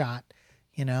outdoor shot.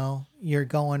 You're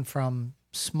going from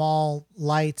small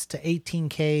lights to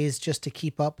 18Ks just to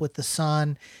keep up with the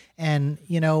sun. And,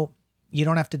 you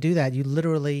don't have to do that. You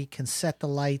literally can set the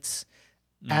lights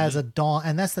as a dawn.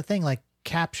 And that's the thing, like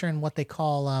capturing what they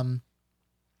call,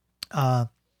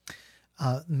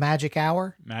 magic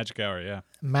hour. Magic hour. Yeah.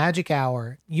 Magic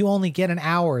hour. You only get an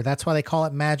hour. That's why they call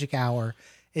it magic hour,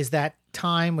 is that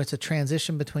time. It's a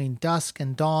transition between dusk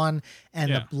and dawn,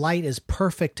 and the light is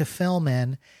perfect to film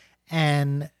in.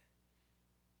 And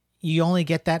you only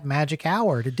get that magic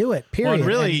hour to do it, period. Well,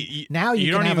 really, now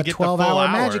you can have a 12-hour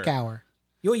magic hour.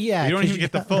 You don't even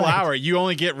get the full hour. You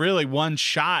only get really one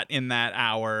shot in that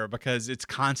hour because it's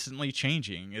constantly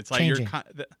changing. It's like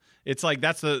it's like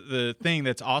that's the thing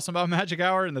that's awesome about magic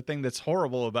hour, and the thing that's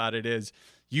horrible about it is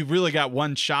you've really got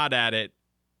one shot at it.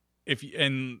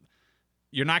 And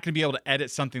you're not going to be able to edit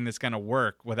something that's going to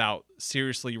work without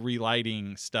seriously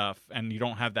relighting stuff, and you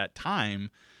don't have that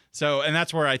time. So, and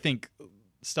that's where I think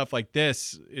stuff like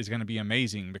this is going to be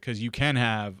amazing, because you can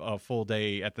have a full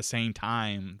day at the same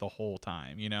time the whole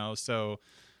time, so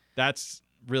that's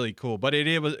really cool. But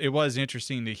it was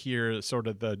interesting to hear sort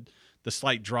of the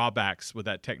slight drawbacks with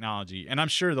that technology, and I'm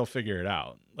sure they'll figure it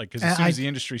out, like, because as soon as the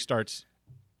industry starts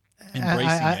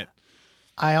embracing it.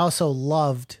 I also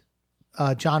loved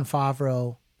Jon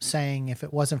Favreau saying, if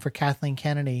it wasn't for Kathleen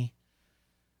Kennedy,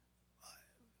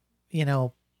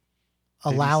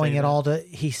 allowing it all to,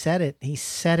 he said it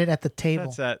at the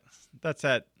table. That's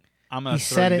that. I'm going to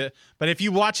throw it. But if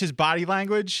you watch his body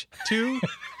language too,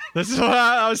 this is what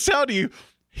I was telling you.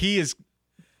 He is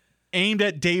aimed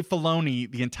at Dave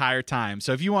Filoni the entire time.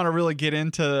 So if you want to really get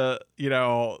into,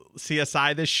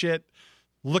 CSI this shit,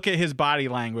 look at his body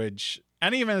language.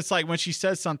 And even it's like when she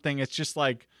says something, it's just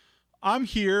like, I'm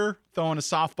here, throwing a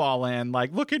softball in,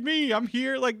 like, look at me, I'm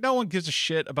here. Like, no one gives a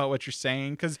shit about what you're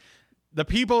saying, because the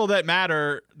people that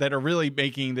matter, that are really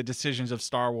making the decisions of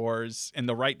Star Wars in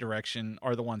the right direction,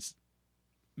 are the ones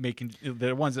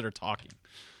that are talking.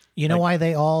 You know why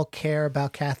they all care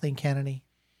about Kathleen Kennedy?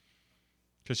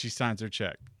 Because she signs her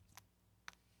check.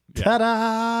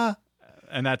 Ta-da!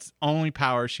 And that's only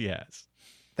power she has.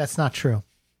 That's not true.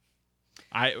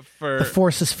 The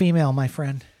Force is female, my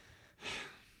friend.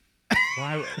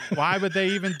 Why would they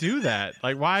even do that?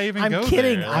 Like, why even go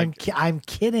kidding. there? Like, I'm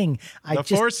kidding. The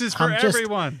Force is for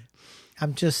everyone.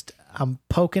 I'm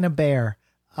poking a bear.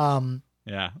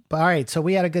 Yeah. But all right, so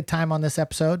we had a good time on this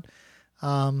episode.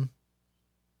 I'll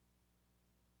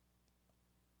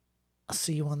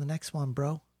see you on the next one,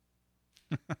 bro.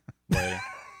 Later.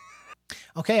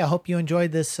 Okay, I hope you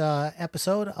enjoyed this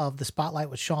episode of The Spotlight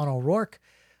with Shaun O'Rourke.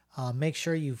 Make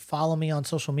sure you follow me on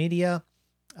social media.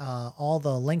 All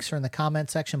the links are in the comment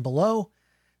section below.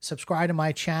 Subscribe to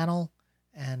my channel,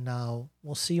 and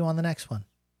we'll see you on the next one.